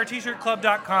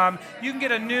TikiBarTshirtClub.com. You can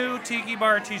get a new Tiki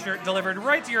Bar t-shirt delivered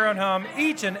right to your own home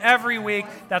each and every week.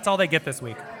 That's all they get this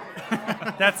week.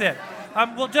 That's it.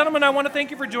 Well, gentlemen, I want to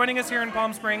thank you for joining us here in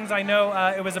Palm Springs. I know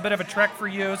it was a bit of a trek for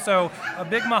you, so a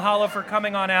big mahalo for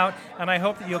coming on out, and I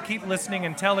hope that you'll keep listening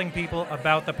and telling people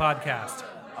about the podcast.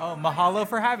 Oh, mahalo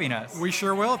for having us. We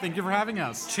sure will. Thank you for having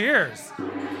us. Cheers.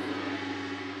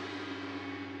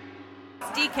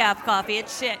 It's decaf coffee.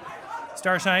 It's shit.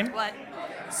 Starshine? What?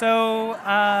 So,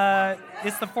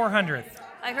 it's the 400th.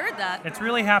 I heard that. It's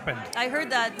really happened. I heard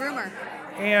that rumor.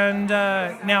 And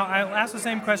now I'll ask the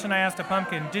same question I asked a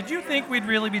Pumpkin. Did you think we'd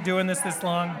really be doing this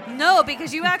long? No,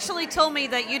 because you actually told me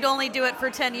that you'd only do it for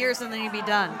 10 years and then you'd be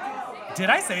done. Did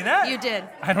I say that? You did.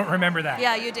 I don't remember that.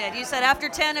 Yeah, you did. You said after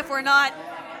 10, if we're not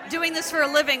doing this for a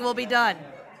living, we'll be done.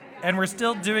 And we're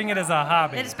still doing it as a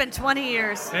hobby. And it's been 20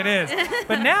 years. It is.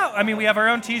 But now, we have our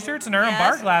own T-shirts and our own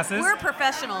bar glasses. We're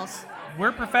professionals.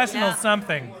 We're professionals Yeah.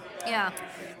 something. Yeah.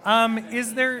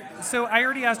 So I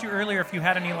already asked you earlier if you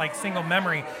had any single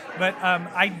memory, but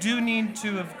I do need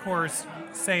to, of course,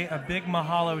 say a big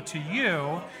mahalo to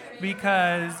you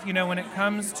because, when it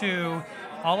comes to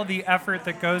all of the effort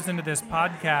that goes into this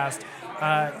podcast,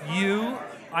 I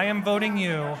am voting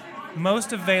you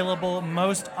most available,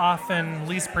 most often,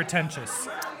 least pretentious.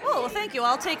 Oh, well, thank you.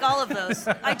 I'll take all of those.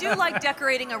 I do like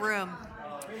decorating a room.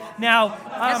 Now,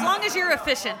 As long as you're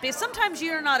efficient, because sometimes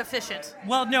you're not efficient.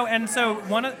 well, no, and so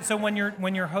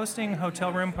when you're hosting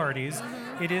hotel room parties,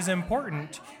 it is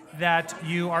important that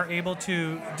you are able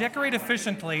to decorate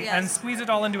efficiently and Yes. squeeze it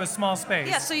all into a small space.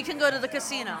 Yeah, so you can go to the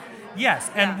casino. Yes,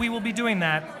 and we will be doing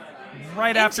that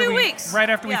right In after 2 we weeks. right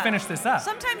after we Yeah. finish this up.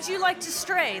 Sometimes you like to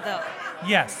stray, though.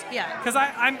 Yes. Yeah. Because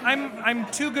I'm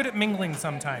too good at mingling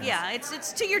sometimes. Yeah,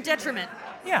 it's to your detriment.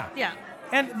 Yeah. Yeah.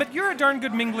 But you're a darn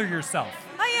good mingler yourself.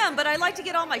 I am, but I like to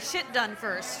get all my shit done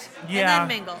first. Yeah. And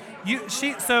then mingle.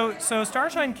 So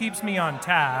Starshine keeps me on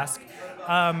task,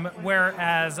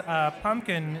 whereas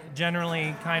Pumpkin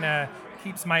generally kind of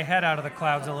keeps my head out of the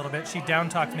clouds a little bit. She down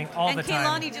talks me all and the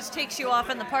time. Kehlani just takes you off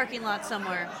in the parking lot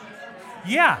somewhere.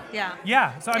 Yeah. Yeah.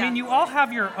 Yeah. So, I mean, you all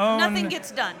have your own. Nothing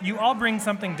gets done. You all bring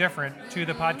something different to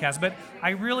the podcast. But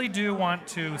I really do want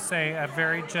to say a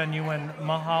very genuine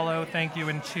mahalo, thank you,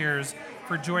 and cheers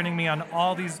for joining me on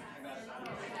all these.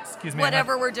 Excuse me.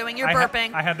 Whatever we're doing, you're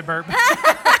burping. I had to burp.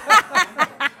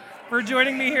 For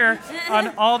joining me here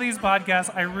on all these podcasts.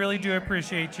 I really do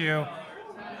appreciate you.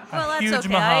 Well, that's huge okay.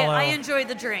 mahalo I enjoyed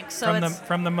the drink, so from it's.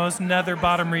 from the most nether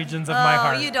bottom regions of my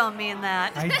heart. Oh, you don't mean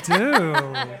that. I do.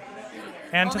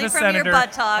 And Only to the from your senator,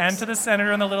 buttocks. and to the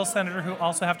senator and the little senator who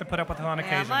also have to put up with it on Yeah,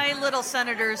 occasion. my little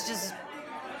senator's just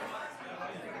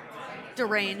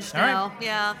deranged All right. now.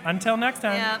 Yeah. Until next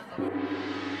time. Yeah.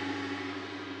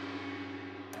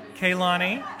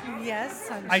 Kehlani, Yes,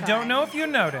 Sunshine. I don't know if you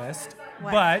noticed,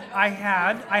 What? but I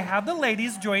had the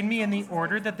ladies join me in the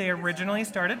order that they originally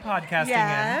started podcasting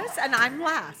Yes, and I'm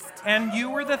last. in. And you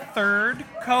were the third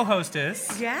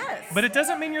co-hostess. Yes. But it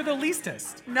doesn't mean you're the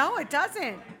leastest. No, it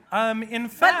doesn't. In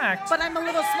fact, But I'm a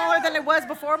little smaller than it was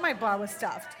before my bra was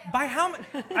stuffed. by how much?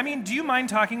 I mean, do you mind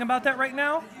talking about that right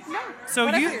now? No. So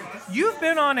whatever. you've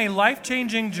been on a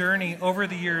life-changing journey over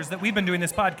the years that we've been doing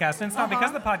this podcast, and it's not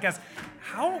because of the podcast.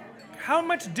 How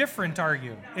much different are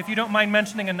you, if you don't mind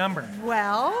mentioning a number?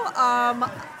 Well,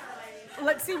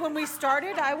 let's see. When we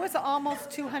started, I was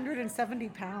almost 270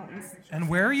 pounds. And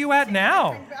where are you at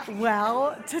now?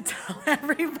 Well, to tell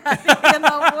everybody in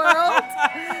the world,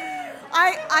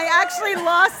 I actually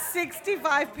lost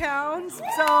 65 pounds.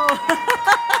 So.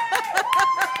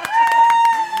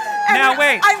 And Now,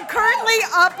 wait. I'm currently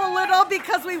up a little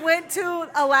because we went to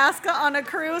Alaska on a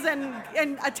cruise and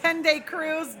a 10-day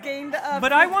cruise gained a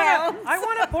But few I pounds.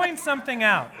 want to point something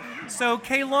out. So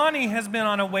Kehlani has been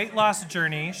on a weight loss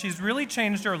journey. She's really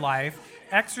changed her life.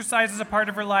 Exercise is a part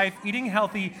of her life, eating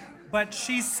healthy, but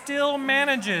she still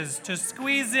manages to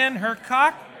squeeze in her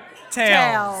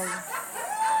cocktails.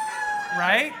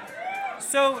 Right?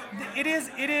 So it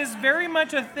is very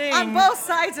much a thing On both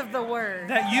sides of the word.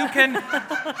 that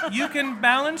you can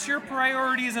balance your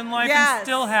priorities in life Yes. and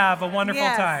still have a wonderful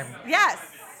Yes. time.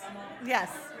 Yes.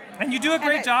 And you do a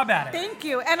great job at it. Thank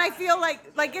you. And I feel like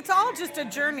it's all just a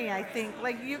journey, I think.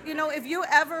 Like you know, if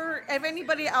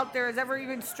anybody out there has ever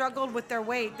even struggled with their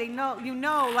weight, they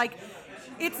know like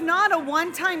it's not a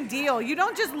one-time deal. You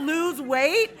don't just lose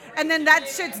weight and then that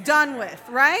shit's done with,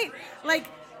 right? Like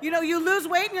you lose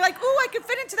weight and you're like, ooh, I can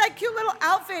fit into that cute little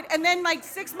outfit, and then like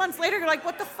 6 months later you're like,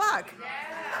 what the fuck?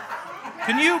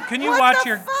 Can you What watch the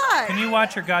your fuck? Can you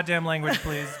watch your goddamn language,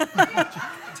 please?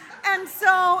 And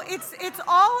so it's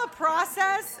all a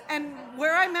process, and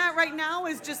where I'm at right now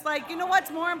is just like, you know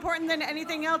what's more important than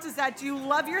anything else is that you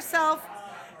love yourself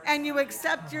and you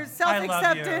accept your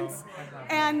self-acceptance,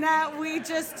 and that we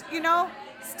just,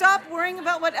 stop worrying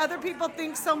about what other people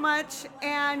think so much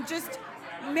and just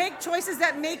make choices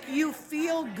that make you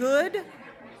feel good,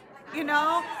 and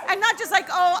not just like,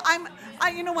 oh,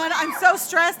 you know what, I'm so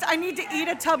stressed, I need to eat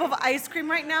a tub of ice cream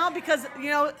right now because,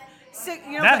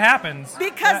 That happens.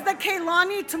 Because the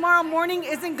Kehlani tomorrow morning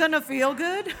isn't gonna feel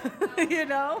good,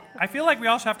 I feel like we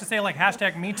also have to say like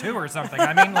 #MeToo or something.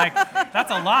 I mean, like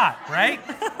that's a lot, right?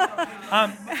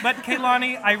 But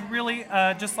Kehlani, I really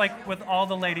just like with all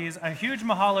the ladies, a huge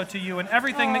mahalo to you and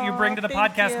everything that you bring to the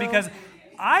thank podcast, you. because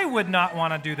I would not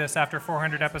want to do this after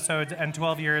 400 episodes and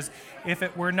 12 years if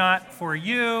it were not for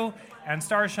you and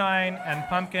Starshine and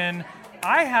Pumpkin.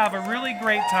 I have a really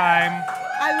great time.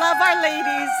 I love our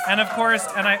ladies. And of course,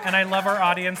 and I love our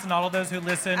audience and all of those who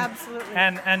listen. Absolutely.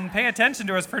 And pay attention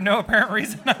to us for no apparent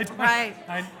reason. Right.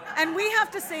 And we have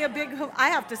to say I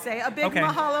have to say a big Okay.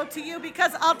 mahalo to you,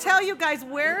 because I'll tell you guys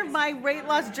where my weight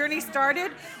loss journey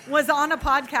started was on a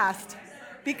podcast.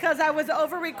 Because I was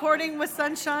over recording with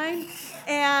Sunshine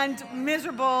and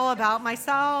miserable about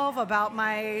myself, about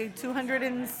my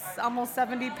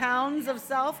 270 pounds of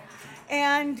self.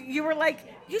 And you were like,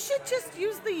 you should just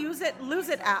use the Lose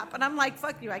It app. And I'm like,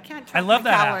 fuck you, I can't track I love my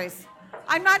that app. calories.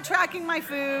 I'm not tracking my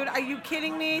food. Are you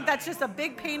kidding me? That's just a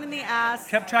big pain in the ass.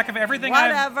 Kept track of everything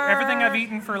Whatever. everything I've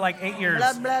eaten for like 8 years.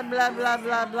 Blah, blah, blah, blah,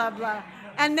 blah, blah, blah.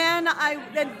 And then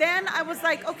I was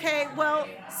like, okay, well,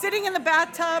 sitting in the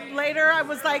bathtub later, I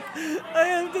was like, I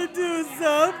have to do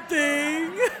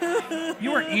something.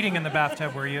 You weren't eating in the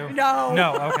bathtub, were you? No.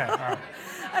 No, okay, all right.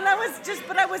 And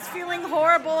I was feeling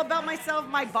horrible about myself.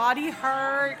 My body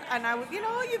hurt, and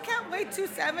you can't weigh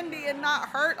 270 and not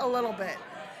hurt a little bit.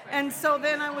 And so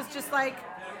then I was just like,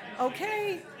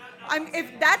 okay,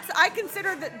 I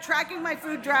consider that tracking my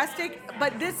food drastic,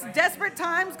 but this desperate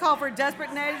times call for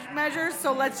desperate measures,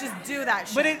 so let's just do that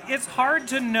shit. But it's hard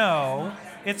to know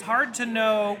it's hard to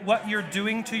know what you're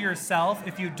doing to yourself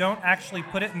if you don't actually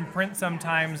put it in print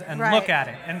sometimes and Right. look at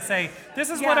it and say, this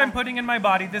is what Yeah. I'm putting in my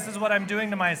body, this is what I'm doing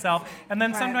to myself. And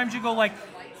then Right. sometimes you go like,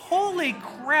 holy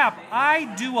crap, I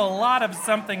do a lot of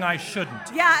something I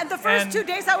shouldn't. Yeah, and the first And- 2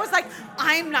 days I was like,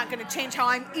 I'm not gonna change how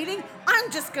I'm eating.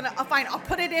 I'm just gonna, fine, I'll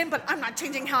put it in, but I'm not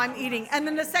changing how I'm eating. And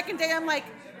then the second day I'm like,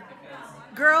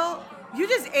 girl, you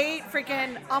just ate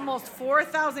freaking almost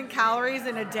 4,000 calories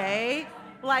in a day.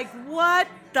 Like, what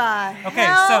the Okay,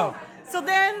 hell? So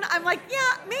then I'm like, yeah,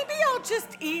 maybe I'll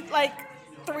just eat like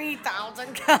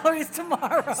 3,000 calories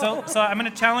tomorrow. So I'm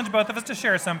going to challenge both of us to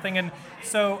share something. And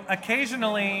so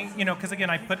occasionally, because again,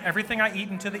 I put everything I eat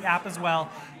into the app as well.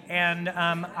 And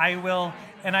I will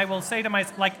say to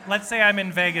myself, like, let's say I'm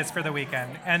in Vegas for the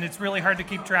weekend, and it's really hard to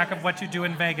keep track of what you do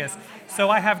in Vegas. So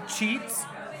I have cheats.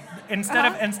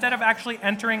 Instead of actually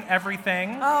entering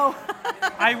everything,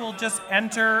 I will just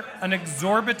enter an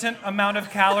exorbitant amount of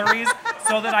calories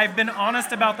so that I've been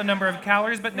honest about the number of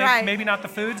calories, but Right. maybe not the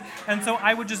foods. And so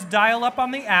I would just dial up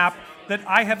on the app that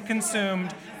I have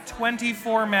consumed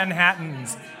 24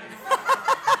 Manhattans.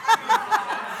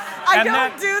 I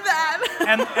don't do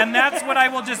that. and that's what I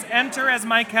will just enter as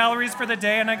my calories for the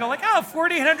day, and I go like,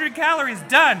 4,800 calories,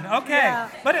 done, okay. Yeah.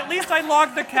 But at least I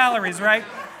logged the calories, right?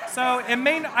 So I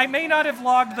may not have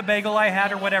logged the bagel I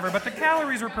had or whatever, but the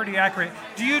calories were pretty accurate.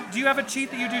 Do you have a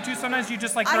cheat that you do too? Sometimes you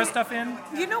just like throw stuff in?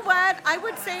 You know what? I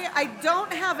would say I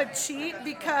don't have a cheat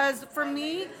because for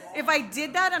me, if I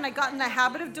did that and I got in the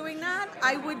habit of doing that,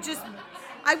 I would just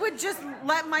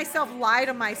let myself lie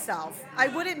to myself. I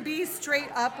wouldn't be straight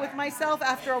up with myself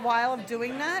after a while of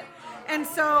doing that. And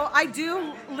so I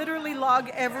do literally log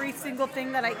every single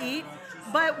thing that I eat.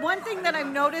 But one thing that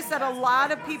I've noticed that a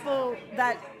lot of people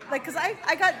that, like, because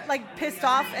I got, like, pissed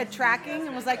off at tracking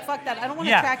and was like, fuck that, I don't want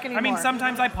to track anymore. I mean,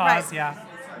 sometimes I pause, Right. yeah.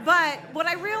 But what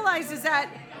I realized is that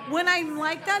when I'm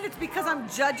like that, it's because I'm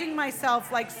judging myself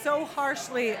like so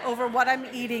harshly over what I'm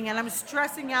eating, and I'm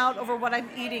stressing out over what I'm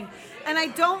eating, and I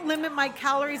don't limit my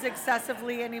calories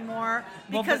excessively anymore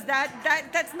Well, because but-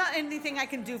 that's not anything I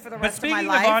can do for the But rest of my speaking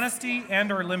life. of honesty and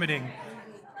or limiting,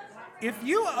 if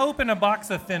you open a box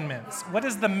of Thin Mints, what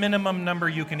is the minimum number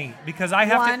you can eat? Because I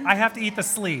have to eat the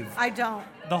sleeve. I don't.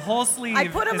 The whole sleeve I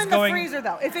put them is in going. the freezer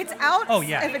though. If it's out, Oh,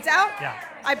 yeah. If it's out, Yeah.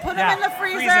 I put Yeah, them in the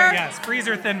freezer. Yes,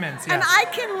 freezer Thin Mints. Yes. And I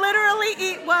can literally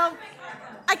eat, well,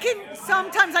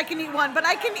 sometimes I can eat one, but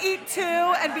I can eat two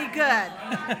and be good.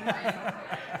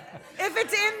 If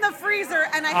it's in the freezer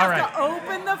and I All have to right.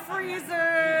 open the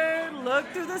freezer, look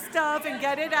through the stuff and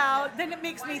get it out, then it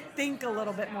makes me think a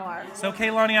little bit more. So,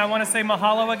 Kaylani, I want to say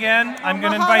mahalo again. I'm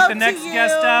going to Mahalo invite the to next you,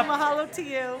 guest up. Mahalo to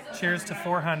you. Cheers to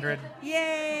 400.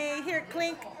 Yay. Here,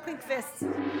 clink fists.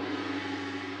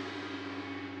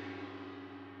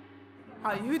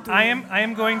 How you doing? I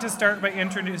am going to start by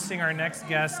introducing our next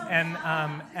guest and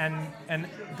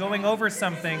going over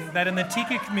something that in the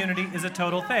tiki community is a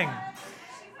total thing.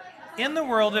 In the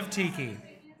world of tiki,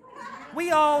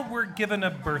 we all were given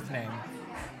a birth name,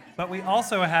 but we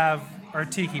also have our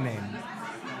tiki name.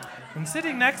 And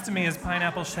sitting next to me is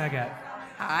Pineapple Shagette.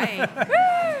 Hi.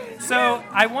 So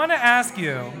I want to ask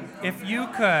you if you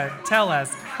could tell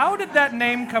us, how did that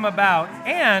name come about,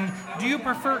 and do you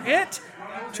prefer it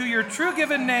to your true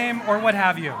given name or what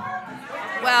have you?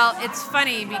 Well, it's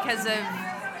funny because of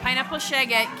Pineapple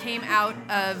Shagette came out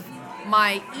of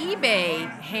my eBay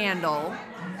handle,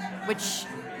 which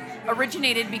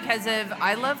originated because of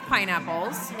I love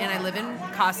pineapples and I live in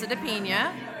Casa de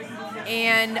Pina,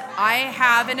 and I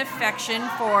have an affection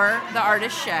for the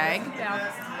artist Shag.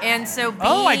 And so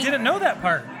I didn't know that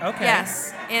part. Okay.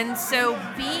 Yes. And so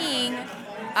being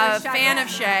a fan of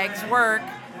Shag's work,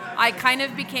 I kind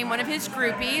of became one of his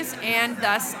groupies, and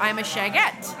thus I'm a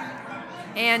Shagette.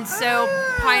 And so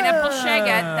Pineapple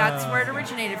Shagette, that's where it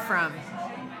originated from.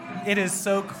 It is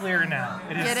so clear now.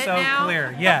 It is Get it so now?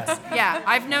 clear. Yes. Yeah,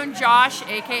 I've known Josh,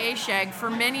 aka Shag, for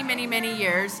many, many, many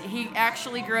years. He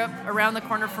actually grew up around the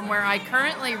corner from where I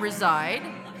currently reside.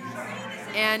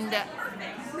 And,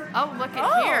 oh, look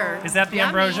at here. Is that the Yummy.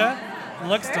 ambrosia?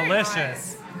 Looks Very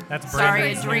delicious. That's Sorry,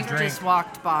 Brendan's a new drink just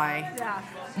walked by.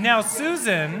 Now,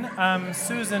 Susan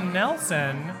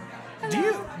Nelson, do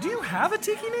you have a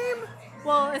tiki name?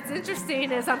 Well, it's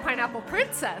interesting is I'm Pineapple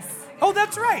Princess. Oh,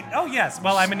 that's right. Oh, yes.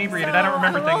 Well, I'm inebriated. I don't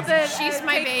remember a little things. bit, She's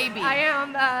my baby. I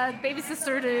am baby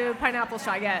sister to Pineapple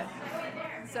Shagette.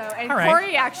 So, and All right.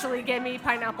 Corey actually gave me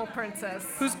Pineapple Princess.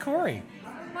 Who's Corey?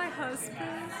 My husband.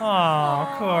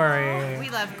 Oh, Corey. We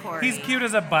love Corey. He's cute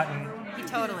as a button. He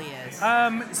totally is.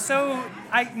 So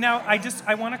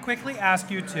I want to quickly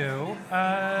ask you two,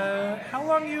 how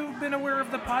long you been aware of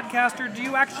the podcast, or do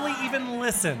you actually even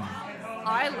listen?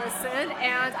 I listen,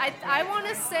 and I want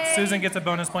to say Susan gets a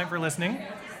bonus point for listening.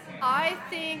 I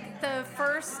think the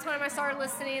first time I started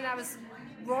listening,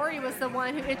 Rory was the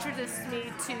one who introduced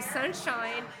me to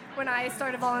Sunshine when I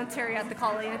started volunteering at the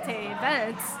Caliente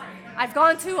events. I've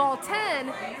gone to all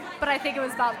 10, but I think it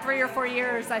was about 3 or 4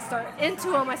 years I started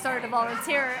to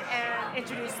volunteer and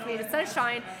introduced me to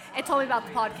Sunshine and told me about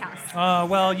the podcast.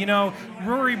 Well,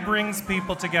 Rory brings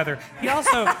people together. He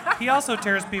also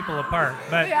tears people apart,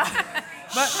 but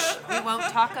we won't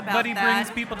talk about that. But he brings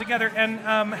people together. And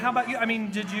how about you? I mean,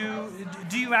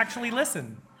 do you actually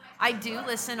listen? I do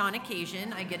listen on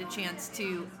occasion. I get a chance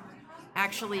to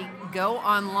actually go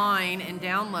online and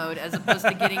download as opposed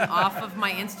to getting off of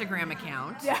my Instagram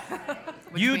account. Yeah.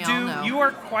 You do. You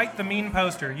are quite the mean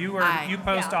poster. You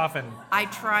post often. I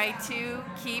try to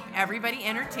keep everybody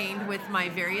entertained with my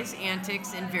various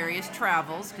antics and various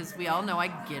travels because we all know I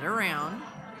get around.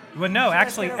 Well, no,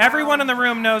 actually, everyone in the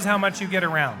room knows how much you get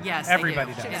around. Yes,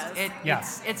 everybody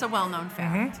does. It's a well-known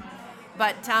fact. Mm-hmm.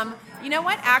 But you know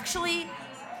what? Actually,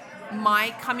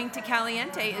 my coming to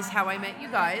Caliente is how I met you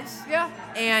guys. Yeah.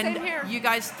 And same here. you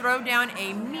guys throw down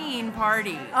a mean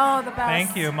party. Oh, the best.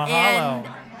 Thank you. Mahalo. And,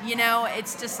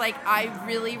 it's just like I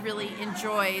really, really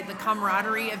enjoy the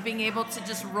camaraderie of being able to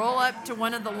just roll up to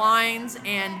one of the lines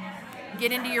and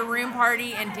get into your room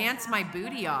party and dance my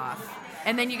booty off.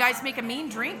 And then you guys make a mean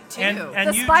drink, too. And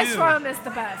the spice rum is the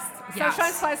best. Yes.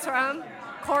 Sunshine spice rum.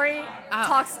 Corey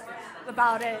talks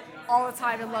about it all the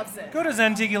time and loves it. Go to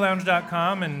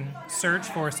ZenTikiLounge.com and search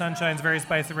for Sunshine's Very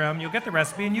Spicy Rum. You'll get the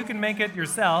recipe, and you can make it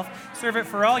yourself. Serve it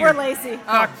for all your lazy.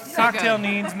 cocktail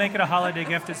needs. Make it a holiday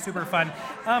gift. It's super fun.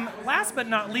 Last but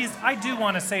not least, I do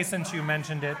want to say, since you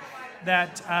mentioned it,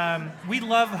 that we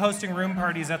love hosting room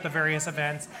parties at the various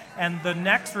events. And the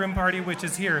next room party, which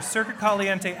is here, Circuit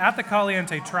Caliente at the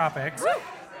Caliente Tropics,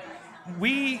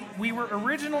 we were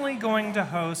originally going to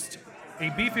host a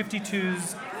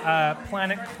B-52's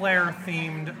Planet Claire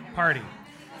themed party.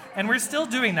 And we're still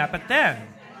doing that, but then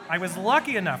I was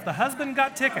lucky enough, the husband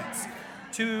got tickets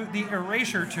to the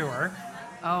Erasure Tour.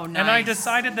 Oh, nice. And I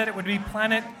decided that it would be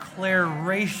Planet Claire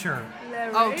Erasure.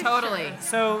 Oh, totally.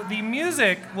 So the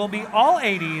music will be all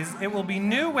 80s. It will be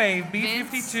new wave,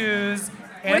 B-52s,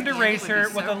 and Erasure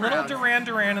with a little Duran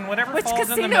Duran and whatever Which falls in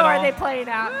the casino middle. are they playing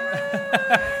at?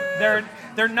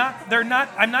 They're not.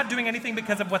 I'm not doing anything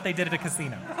because of what they did at a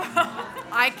casino.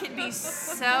 I could be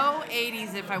so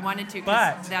 80s if I wanted to,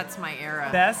 because that's my era.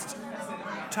 Best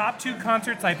top 2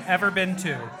 concerts I've ever been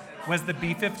to was the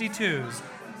B-52s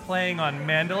playing on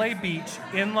Mandalay Beach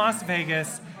in Las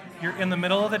Vegas. You're in the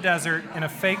middle of the desert in a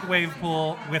fake wave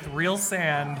pool with real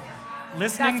sand,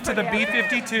 listening to the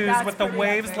B-52s with the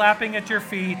waves lapping at your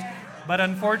feet, but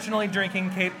unfortunately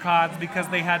drinking Cape Cods because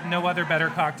they had no other better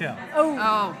cocktail.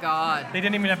 Oh, God. They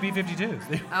didn't even have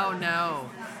B-52s. Oh, no.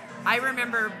 I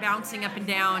remember bouncing up and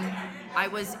down. I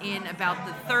was in about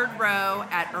the 3rd row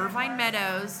at Irvine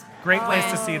Meadows. Great place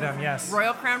to see them, yes.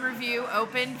 Royal Crown Review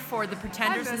opened for the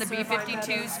Pretenders and the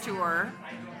B-52s tour.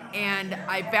 And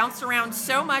I bounced around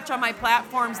so much on my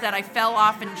platforms that I fell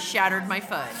off and shattered my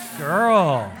foot.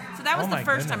 Girl. So that was the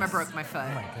first time I broke my foot.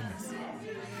 Oh, my goodness.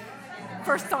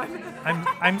 First time.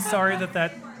 I'm sorry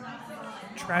that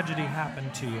tragedy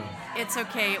happened to you. It's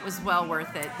okay. It was well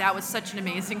worth it. That was such an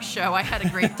amazing show. I had a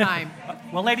great time.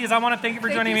 Well, ladies, I want to thank you for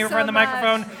joining me in front of the much.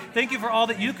 microphone. Thank you for all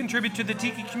that you contribute to the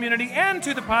Tiki community and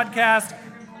to the podcast.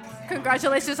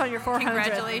 Congratulations on your 400.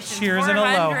 Congratulations. Cheers 400. and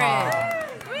aloha.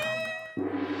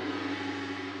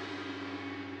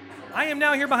 I am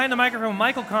now here behind the microphone with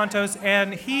Michael Contos,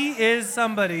 and he is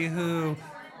somebody who,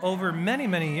 over many,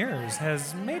 many years,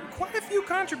 has made quite a few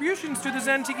contributions to the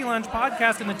Zen Tiki Lounge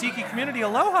podcast and the Tiki community.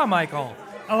 Aloha, Michael.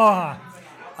 Aloha.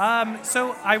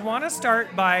 So I want to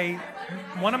start by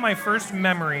one of my first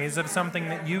memories of something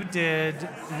that you did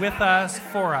with us,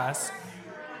 for us,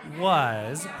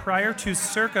 was prior to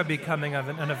Circa becoming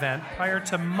an event, prior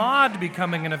to Mod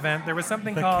becoming an event, there was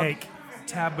something called cake.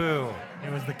 Taboo.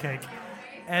 It was the cake.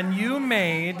 And you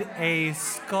made a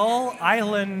Skull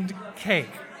Island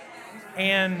cake.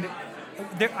 And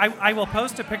I will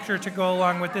post a picture to go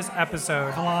along with this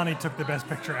episode. Kalani took the best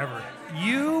picture ever.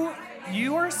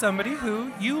 You are somebody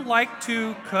who you like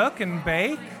to cook and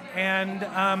bake, and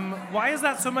why is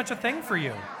that so much a thing for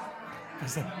you?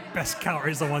 Because the best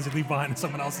calories are the ones you leave behind in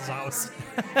someone else's house.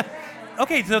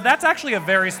 Okay, so that's actually a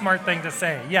very smart thing to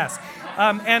say, yes.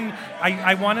 And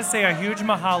I want to say a huge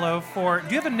mahalo for,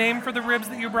 do you have a name for the ribs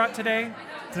that you brought today?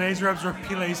 Today's ribs are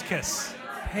Pele's Kiss.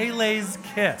 Pele's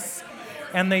Kiss.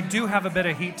 And they do have a bit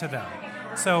of heat to them.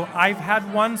 So I've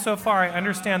had one so far. I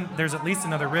understand there's at least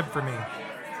another rib for me.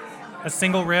 A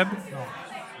single rib? No.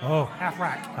 Oh, half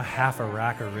rack. A half a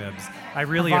rack of ribs. I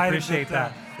really Provided appreciate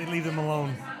that. They leave them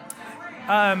alone.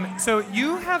 So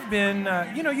you have been,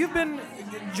 you've been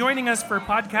joining us for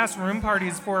podcast room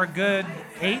parties for a good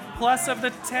 8+ of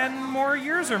the 10 more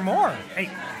years or more.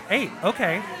 8.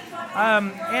 Okay.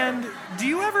 And do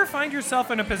you ever find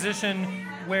yourself in a position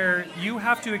where you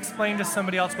have to explain to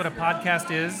somebody else what a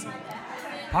podcast is?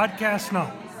 Podcast,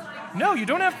 no. No, you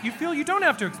don't have. You feel you don't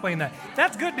have to explain that.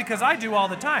 That's good because I do all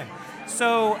the time.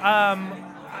 So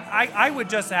I would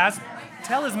just ask,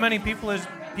 tell as many people as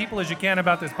you can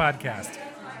about this podcast.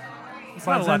 It's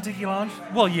not a Zen Tiki Lounge?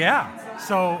 Well, yeah.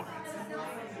 So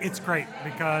it's great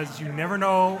because you never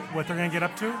know what they're going to get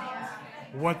up to,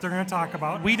 what they're going to talk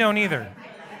about. We don't either.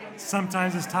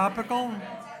 Sometimes it's topical.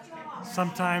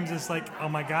 Sometimes it's like, oh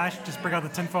my gosh, just bring out the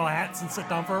tinfoil hats and sit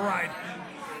down for a ride.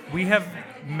 We have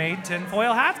made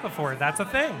tinfoil hats before. That's a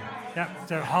thing. Yeah.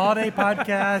 So holiday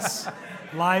podcasts,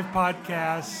 live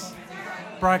podcasts,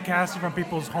 broadcasting from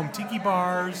people's home tiki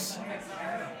bars.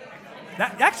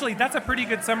 That's a pretty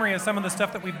good summary of some of the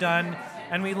stuff that we've done,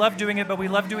 and we love doing it, but we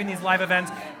love doing these live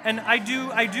events. And I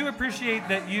do appreciate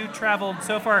that you traveled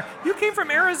so far. You came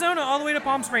from Arizona all the way to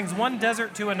Palm Springs, one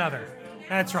desert to another.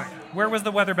 That's right. Where was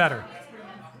the weather better?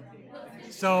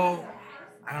 So,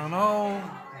 I don't know,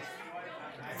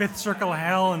 5th Circle of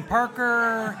Hell in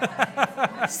Parker,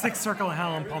 6th Circle of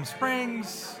Hell in Palm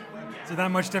Springs. Is there that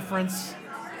much difference?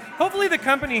 Hopefully the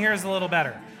company here is a little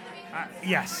better.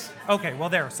 Yes. Okay, well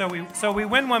there. So we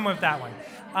win one with that one.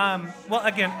 Well,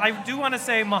 again, I do want to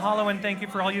say mahalo and thank you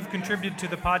for all you've contributed to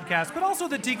the podcast, but also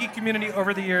the Tiki community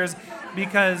over the years,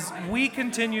 because we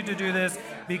continue to do this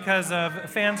because of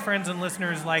fans, friends, and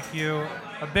listeners like you.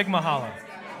 A big mahalo.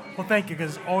 Well, thank you,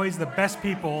 because always the best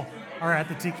people are at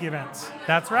the Tiki events.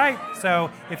 That's right. So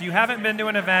if you haven't been to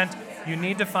an event, you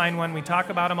need to find one. We talk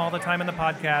about them all the time in the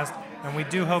podcast, and we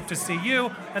do hope to see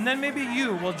you, and then maybe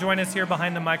you will join us here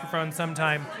behind the microphone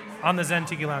sometime on the Zen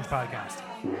Tiki Lounge podcast.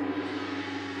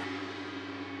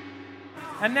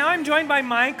 And now I'm joined by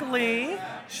Mike Lee.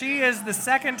 She is the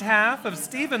second half of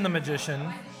Stephen the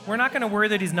Magician. We're not going to worry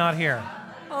that he's not here.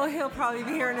 Oh, he'll probably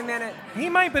be here in a minute. He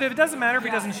might, but it doesn't matter if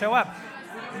he doesn't show up.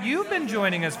 You've been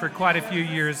joining us for quite a few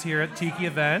years here at Tiki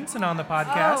events and on the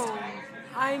podcast. Oh,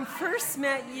 I first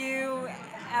met you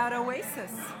at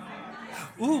Oasis.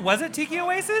 Ooh, was it Tiki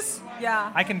Oasis?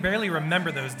 Yeah. I can barely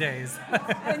remember those days.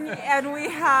 and we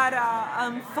had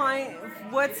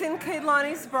what's in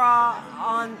Kehlani's bra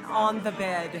on the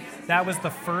bed. That was the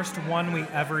first one we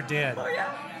ever did. Oh,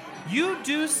 yeah. You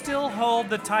do still hold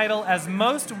the title as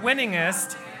most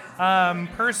winningest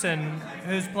person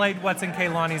who's played What's in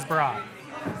Kehlani's Bra.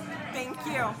 Thank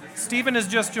you. Stephen has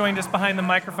just joined us behind the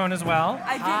microphone as well.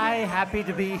 Hi, happy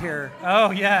to be here.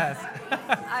 Oh, yes.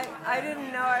 I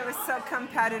didn't know I was so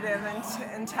competitive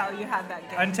until you had that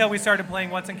game. Until we started playing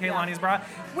What's in Kehlani's Bra.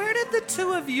 Where did the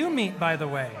two of you meet, by the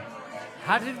way?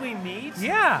 How did we meet?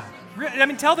 Yeah. I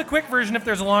mean, tell the quick version if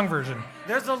there's a long version.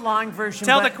 There's a long version.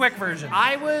 Tell the quick version.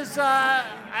 I was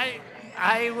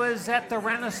I was at the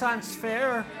Renaissance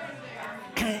Fair.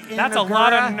 That's a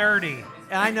lot of nerdy.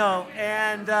 I know,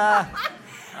 and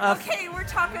okay, we're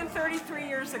talking 33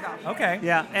 years ago. Okay.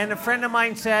 Yeah, and a friend of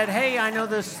mine said, "Hey, I know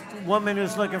this woman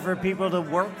who's looking for people to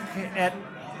work at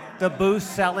the booth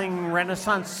selling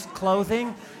Renaissance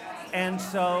clothing." And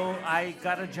so I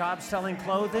got a job selling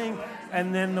clothing,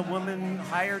 and then the woman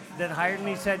that hired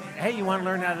me said, "Hey, you want to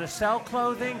learn how to sell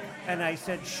clothing?" And I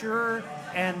said, "Sure."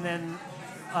 And then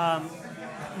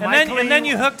and then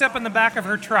you hooked up in the back of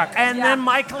her truck. And then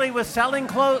Mike Lee was sewing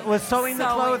the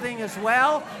clothing as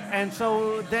well. And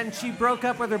so then she broke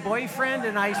up with her boyfriend,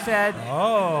 and I said,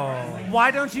 "Oh,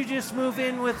 why don't you just move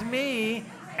in with me?"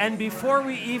 And before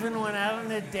we even went out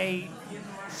on a date,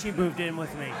 she moved in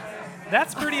with me.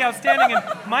 That's pretty outstanding. And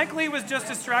Mike Lee was just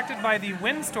distracted by the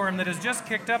windstorm that has just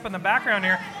kicked up in the background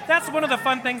here. That's one of the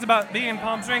fun things about being in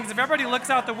Palm Springs. If everybody looks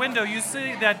out the window, you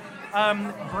see that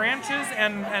branches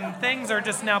and things are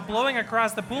just now blowing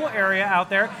across the pool area out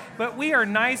there. But we are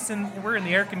nice, and we're in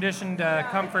the air-conditioned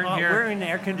comfort here. We're in the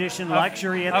air-conditioned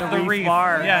luxury at the Reef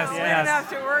Bar. Yes, We yes. don't have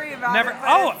to worry about it,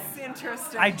 but it's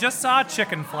interesting. I just saw a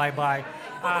chicken fly by.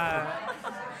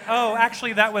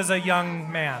 Actually, that was a young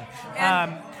man.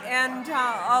 And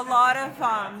a lot of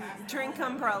drink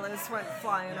umbrellas went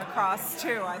flying across,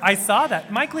 too. I saw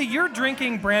that. Mike Lee, you're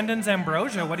drinking Brandon's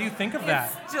Ambrosia. What do you think of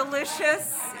that? It's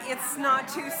delicious. It's not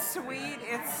too sweet.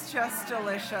 It's just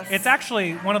delicious. It's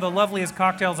actually one of the loveliest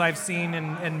cocktails I've seen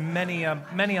in many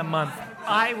a month.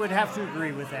 I would have to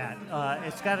agree with that.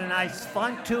 It's got a nice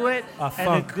funk to it and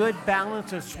funk. a good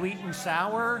balance of sweet and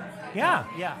sour. Yeah.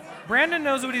 Yeah. Brandon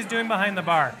knows what he's doing behind the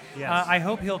bar. Yes. I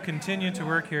hope he'll continue to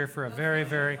work here for a very,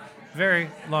 very, very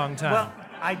long time. Well,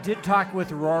 I did talk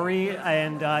with Rory,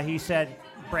 and he said,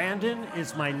 Brandon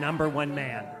is my number one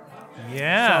man.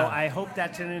 Yeah. So I hope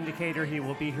that's an indicator he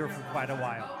will be here for quite a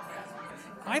while.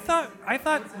 I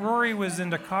thought Rory was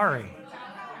into Kari.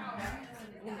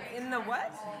 In the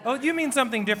what? Oh, you mean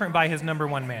something different by his number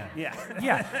one man? Yeah.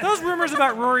 Yeah. Those rumors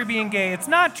about Rory being gay, it's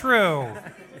not true.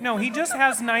 No, he just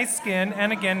has nice skin,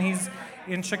 and again, he's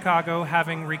in Chicago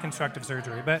having reconstructive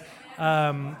surgery. But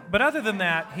other than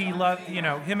that, he loved,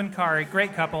 him and Kari,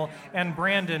 great couple, and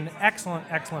Brandon, excellent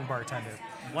bartender.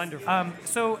 Wonderful.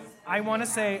 So I want to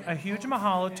say a huge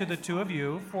mahalo to the two of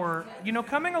you for,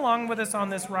 coming along with us on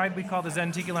this ride we call the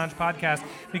Zen Tiki Lounge podcast,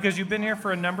 because you've been here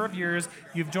for a number of years.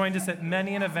 You've joined us at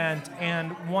many an event,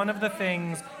 and one of the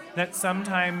things that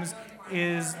sometimes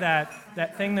is that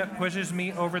thing that pushes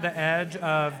me over the edge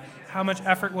of how much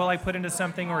effort will I put into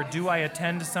something, or do I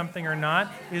attend to something or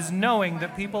not, is knowing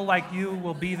that people like you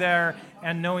will be there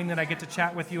and knowing that I get to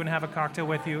chat with you and have a cocktail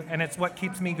with you, and it's what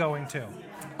keeps me going too.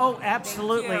 Oh,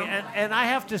 absolutely. And I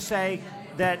have to say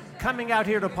that coming out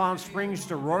here to Palm Springs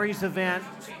to Rory's event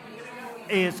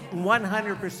is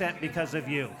 100% because of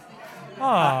you.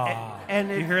 Oh, you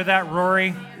hear that,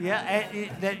 Rory? Yeah,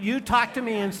 that you talked to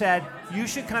me and said, you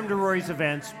should come to Rory's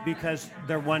events because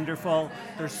they're wonderful,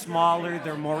 they're smaller,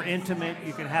 they're more intimate,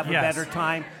 you can have a Yes. better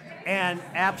time, and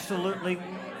absolutely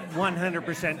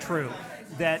 100% true.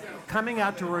 That coming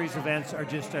out to Rory's events are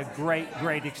just a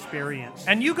great experience.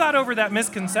 And you got over that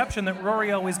misconception that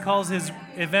Rory always calls his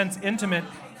events intimate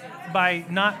by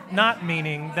not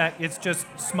meaning that it's just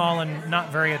small and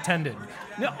not very attended.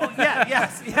 No,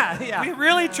 yeah. We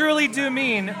really truly do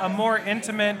mean a more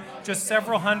intimate, just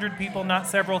several hundred people, not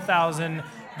several thousand.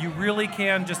 You really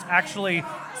can just actually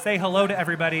say hello to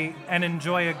everybody and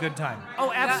enjoy a good time.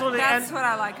 Oh, absolutely. That's what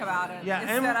I like about it. Yeah, is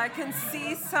and- that I can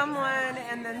see someone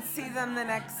and then see them the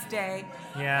next day.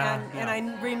 Yeah. And I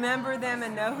remember them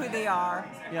and know who they are.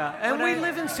 Yeah, and When we I-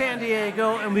 live in San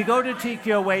Diego, and we go to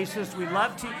Tiki Oasis. We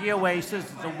love Tiki Oasis.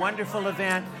 It's a wonderful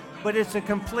event, but it's a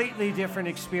completely different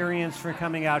experience for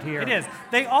coming out here. It is.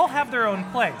 They all have their own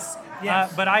place.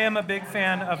 Yes. But I am a big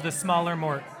fan of the smaller,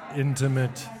 more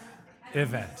intimate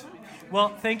event. Well,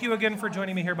 thank you again for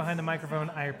joining me here behind the microphone.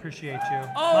 I appreciate you.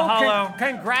 Oh, Mahalo.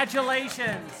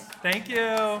 Congratulations. Thank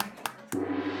you.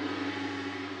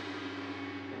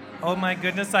 Oh my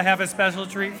goodness, I have a special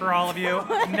treat for all of you.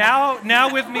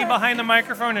 Now with me behind the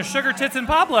microphone is Sugar Tits and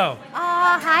Pablo. Oh,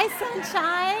 hi,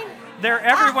 Sunshine. They're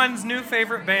everyone's new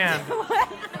favorite band.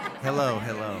 Hello.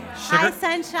 Hi,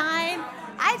 Sunshine.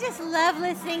 I just love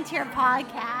listening to your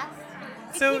podcast.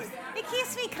 It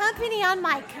keeps me company on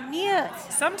my commute.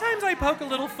 Sometimes I poke a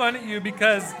little fun at you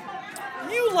because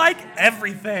you like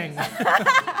everything.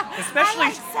 Especially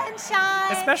I like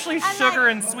sunshine. Especially I sugar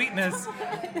like- and sweetness.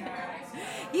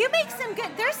 You make some good,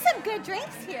 there's some good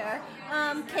drinks here.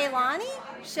 Kaylani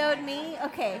showed me,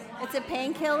 it's a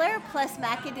painkiller plus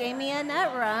macadamia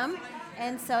nut rum.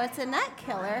 And so it's a nut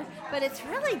killer, but it's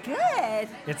really good.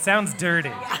 It sounds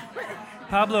dirty.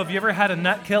 Pablo, have you ever had a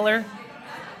nut killer?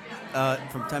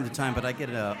 From time to time, but I get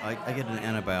an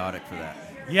antibiotic for that.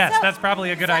 Yes, So, that's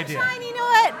probably a good idea. Sunshine, you know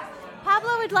what?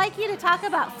 Pablo would like you to talk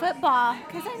about football,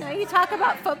 because I know you talk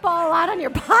about football a lot on your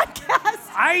podcast.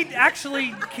 I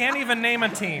actually can't even name a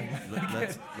team.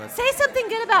 Let's Say something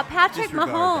good about Patrick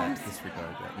Mahomes.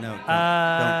 Disregard that.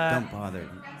 No, don't bother.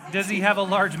 Does he have a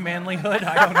large manly hood?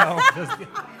 I don't know.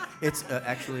 It's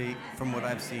actually, from what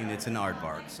I've seen, it's an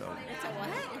aardvark. So It's a what?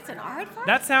 It's an aardvark?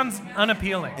 That sounds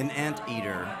unappealing. an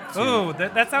anteater. Ooh,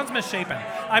 that sounds misshapen.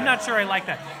 I'm not sure I like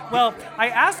that. Well, I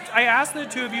asked the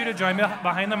two of you to join me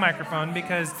behind the microphone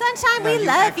because Sunshine, No, we you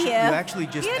love actually- you. you actually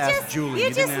just asked Julie. You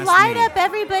You didn't just ask light me. up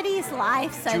everybody's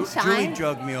life, Sunshine. Julie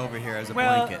drugged me over here as a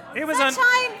Well, blanket. it was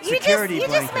Sunshine, you Security just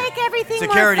blanket. make everything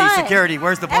Security, more fun. security,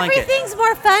 where's the blanket? Everything's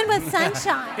more fun with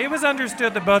Sunshine. It was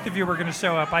understood that both of you were going to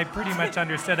show up. I pretty much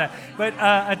understood that. But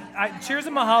cheers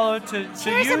and mahalo to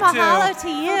Cheers you and mahalo two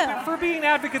to you. for being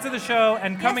advocates of the show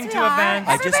and coming Yes, to we are. events.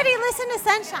 Everybody listen to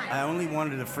Sunshine. I only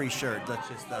wanted a free shirt. Let's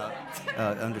just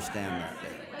understand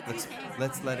that.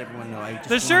 Let's let everyone know. I just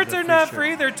The wanted shirts a are not shirt.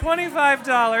 free. They're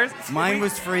 $25. Mine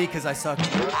was free because I sucked.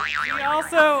 We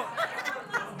also,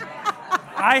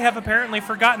 I have apparently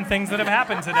forgotten things that have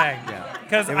happened today. Yeah.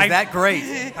 Because It was that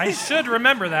great. I should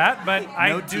remember that, but I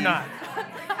No do teeth. not.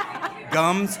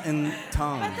 Gums and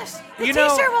tongue. The You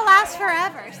know- t-shirt will last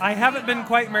forever. I haven't been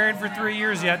quite married for 3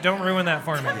 years yet. Don't ruin that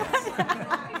for me.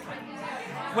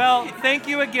 Well, thank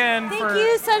you again Thank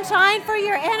you, Sunshine, for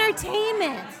your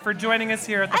entertainment. for joining us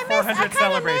here at the 400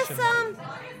 celebration. I miss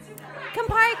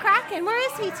Campari Kraken.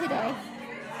 Where is he today?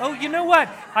 Oh, you know what?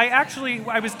 I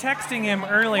was texting him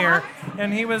earlier,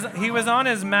 and he was on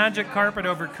his magic carpet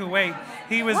over Kuwait.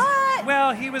 He was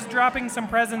he was dropping some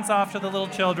presents off to the little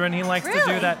children. He likes to do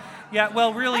Really? that. Yeah,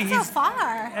 well, really, That's he's so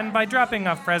far. And by dropping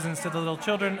off presents to the little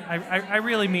children, I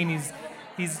really mean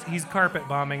he's carpet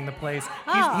bombing the place.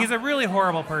 Oh. He's a really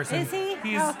horrible person. Is he?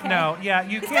 He's Okay. no, yeah,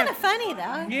 you He's can't. kind of funny,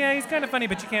 though. Yeah, he's kind of funny,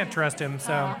 but you can't trust him.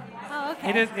 So Oh, okay.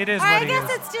 it is Or what I he guess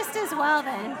is. it's just as well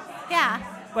then. Yeah.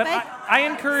 But I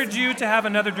encourage you to have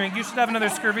another drink. You should have another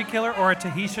Scurvy Killer or a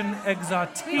Tahitian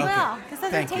Exotique. We will, because those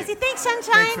Thank are you. tasty. Thanks,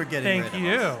 Sunshine. Thanks for getting Thank rid of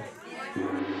you. us.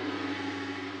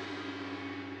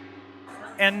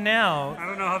 And now, I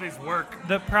don't know how these work.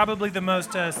 Probably the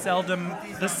most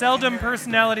seldom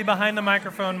personality behind the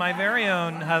microphone, my very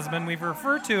own husband. We've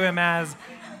referred to him as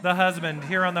the husband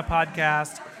here on the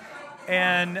podcast.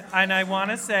 And I want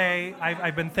to say,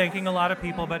 I've been thanking a lot of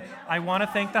people, but I want to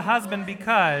thank the husband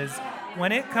because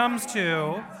when it comes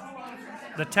to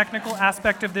the technical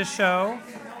aspect of this show,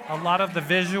 a lot of the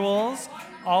visuals,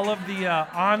 all of the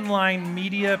online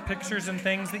media pictures and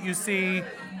things that you see,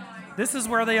 this is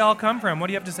where they all come from. What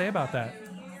do you have to say about that?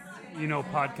 You know,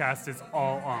 podcast is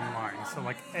all online. So,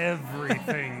 like,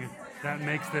 everything that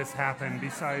makes this happen,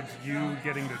 besides you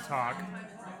getting to talk,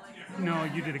 no,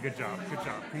 you did a good job. Good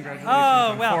job. Congratulations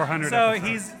on 400 so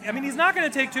episodes. he's not going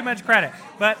to take too much credit,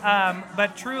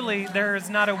 but truly, there's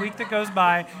not a week that goes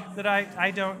by that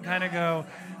I don't kind of go,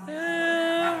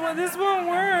 well, this won't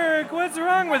work. What's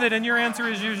wrong with it? And your answer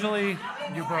is usually,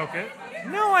 you broke it.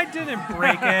 No, I didn't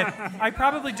break it. I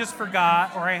probably just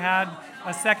forgot, or I had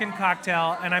a second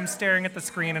cocktail, and I'm staring at the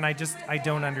screen, and I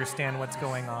don't understand what's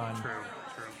going on. True.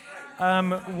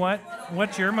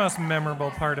 What's your most memorable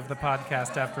part of the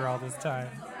podcast after all this time?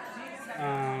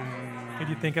 Could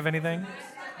you think of anything?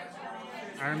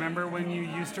 I remember when you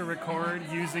used to record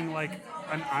using like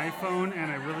an iPhone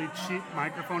and a really cheap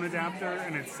microphone adapter,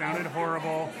 and it sounded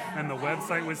horrible, and the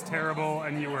website was terrible,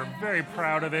 and you were very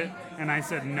proud of it. And I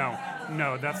said, no,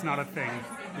 that's not a thing.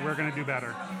 We're gonna do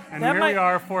better. And That here might- we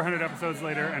are, 400 episodes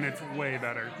later, and it's way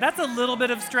better. That's a little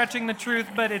bit of stretching the truth,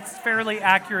 but it's fairly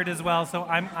accurate as well. So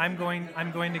I'm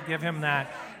going to give him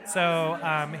that. So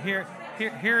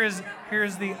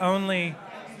here's the only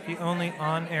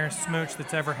on-air smooch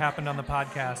that's ever happened on the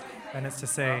podcast, and it's to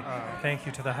say thank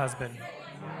you to the husband.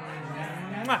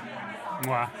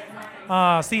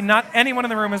 Mwah. See, not anyone in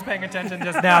the room is paying attention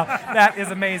just now. That is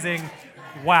amazing.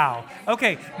 Wow.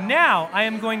 Okay, now I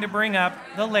am going to bring up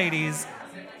the ladies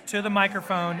to the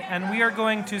microphone, and we are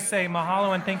going to say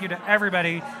mahalo and thank you to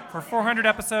everybody for 400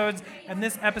 episodes, and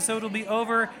this episode will be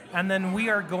over, and then we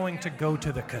are going to go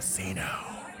to the casino.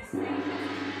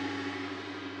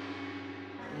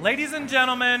 Ladies and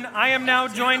gentlemen, I am now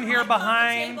joined here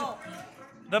behind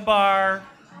the bar.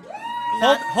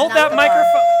 Hold that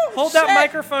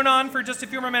microphone on for just a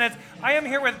few more minutes. I am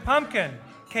here with Pumpkin,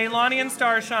 Kaylani, and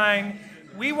Starshine.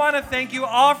 We want to thank you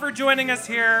all for joining us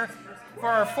here for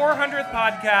our 400th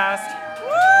podcast.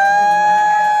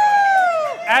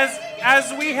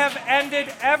 As we have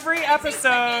ended every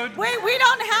episode. Wait, we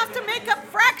don't have to make up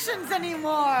fractions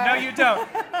anymore. No, you don't.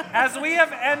 As we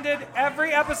have ended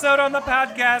every episode on the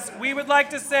podcast, we would like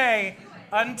to say,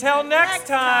 until next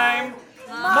time,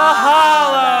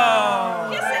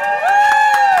 mahalo.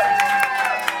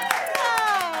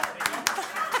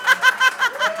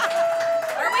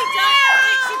 Are we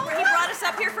done? He brought us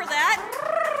up here for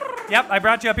that? Yep, I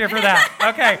brought you up here for that.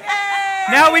 Okay.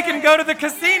 Now we can go to the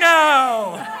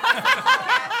casino.